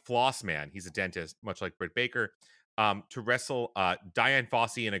the Big Floss Man. He's a dentist, much like Britt Baker, to wrestle Diane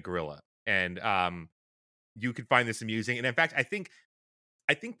Fossey in a gorilla. And you can find this amusing. And in fact, I think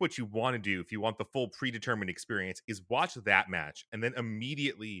what you want to do, if you want the full predetermined experience, is watch that match and then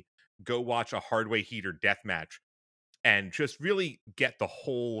immediately go watch a Hardway Heater death match and just really get the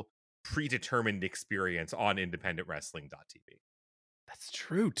whole predetermined experience on independentwrestling.tv. That's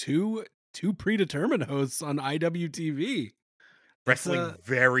true. Two predetermined hosts on IWTV. Wrestling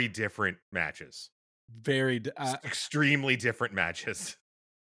very different matches. Very extremely different matches.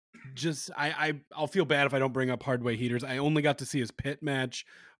 Just I'll feel bad if I don't bring up Hardway Heaters. I only got to see his pit match,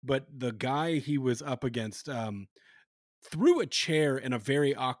 but the guy he was up against threw a chair in a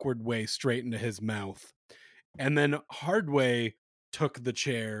very awkward way straight into his mouth. And then Hardway took the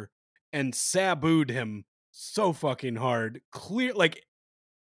chair and sabooed him so fucking hard.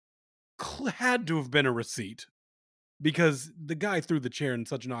 Had to have been a receipt, because the guy threw the chair in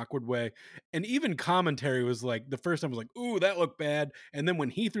such an awkward way. And even commentary was like, the first time was like, ooh, that looked bad. And then when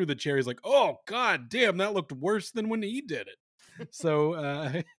he threw the chair, he's like, oh, god damn, that looked worse than when he did it.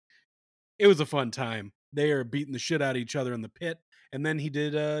 So it was a fun time. They are beating the shit out of each other in the pit. And then he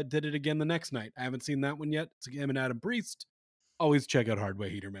did it again the next night. I haven't seen that one yet. It's him and Adam Priest. Always check out Hardway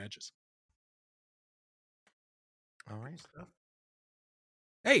Heater matches. All right.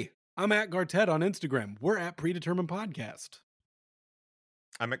 Hey, I'm at Gartet on Instagram. We're at Predetermined Podcast.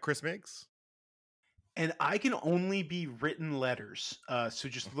 I'm at Chris Miggs. And I can only be written letters. So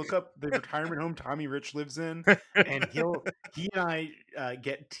just look up the retirement home Tommy Rich lives in, and he and I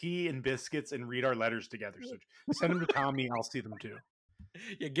get tea and biscuits and read our letters together. So send them to Tommy. I'll see them too.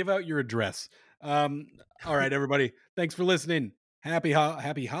 Yeah, give out your address. All right, everybody. Thanks for listening. Happy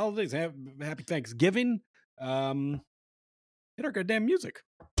holidays. Happy Thanksgiving. Hit our goddamn music.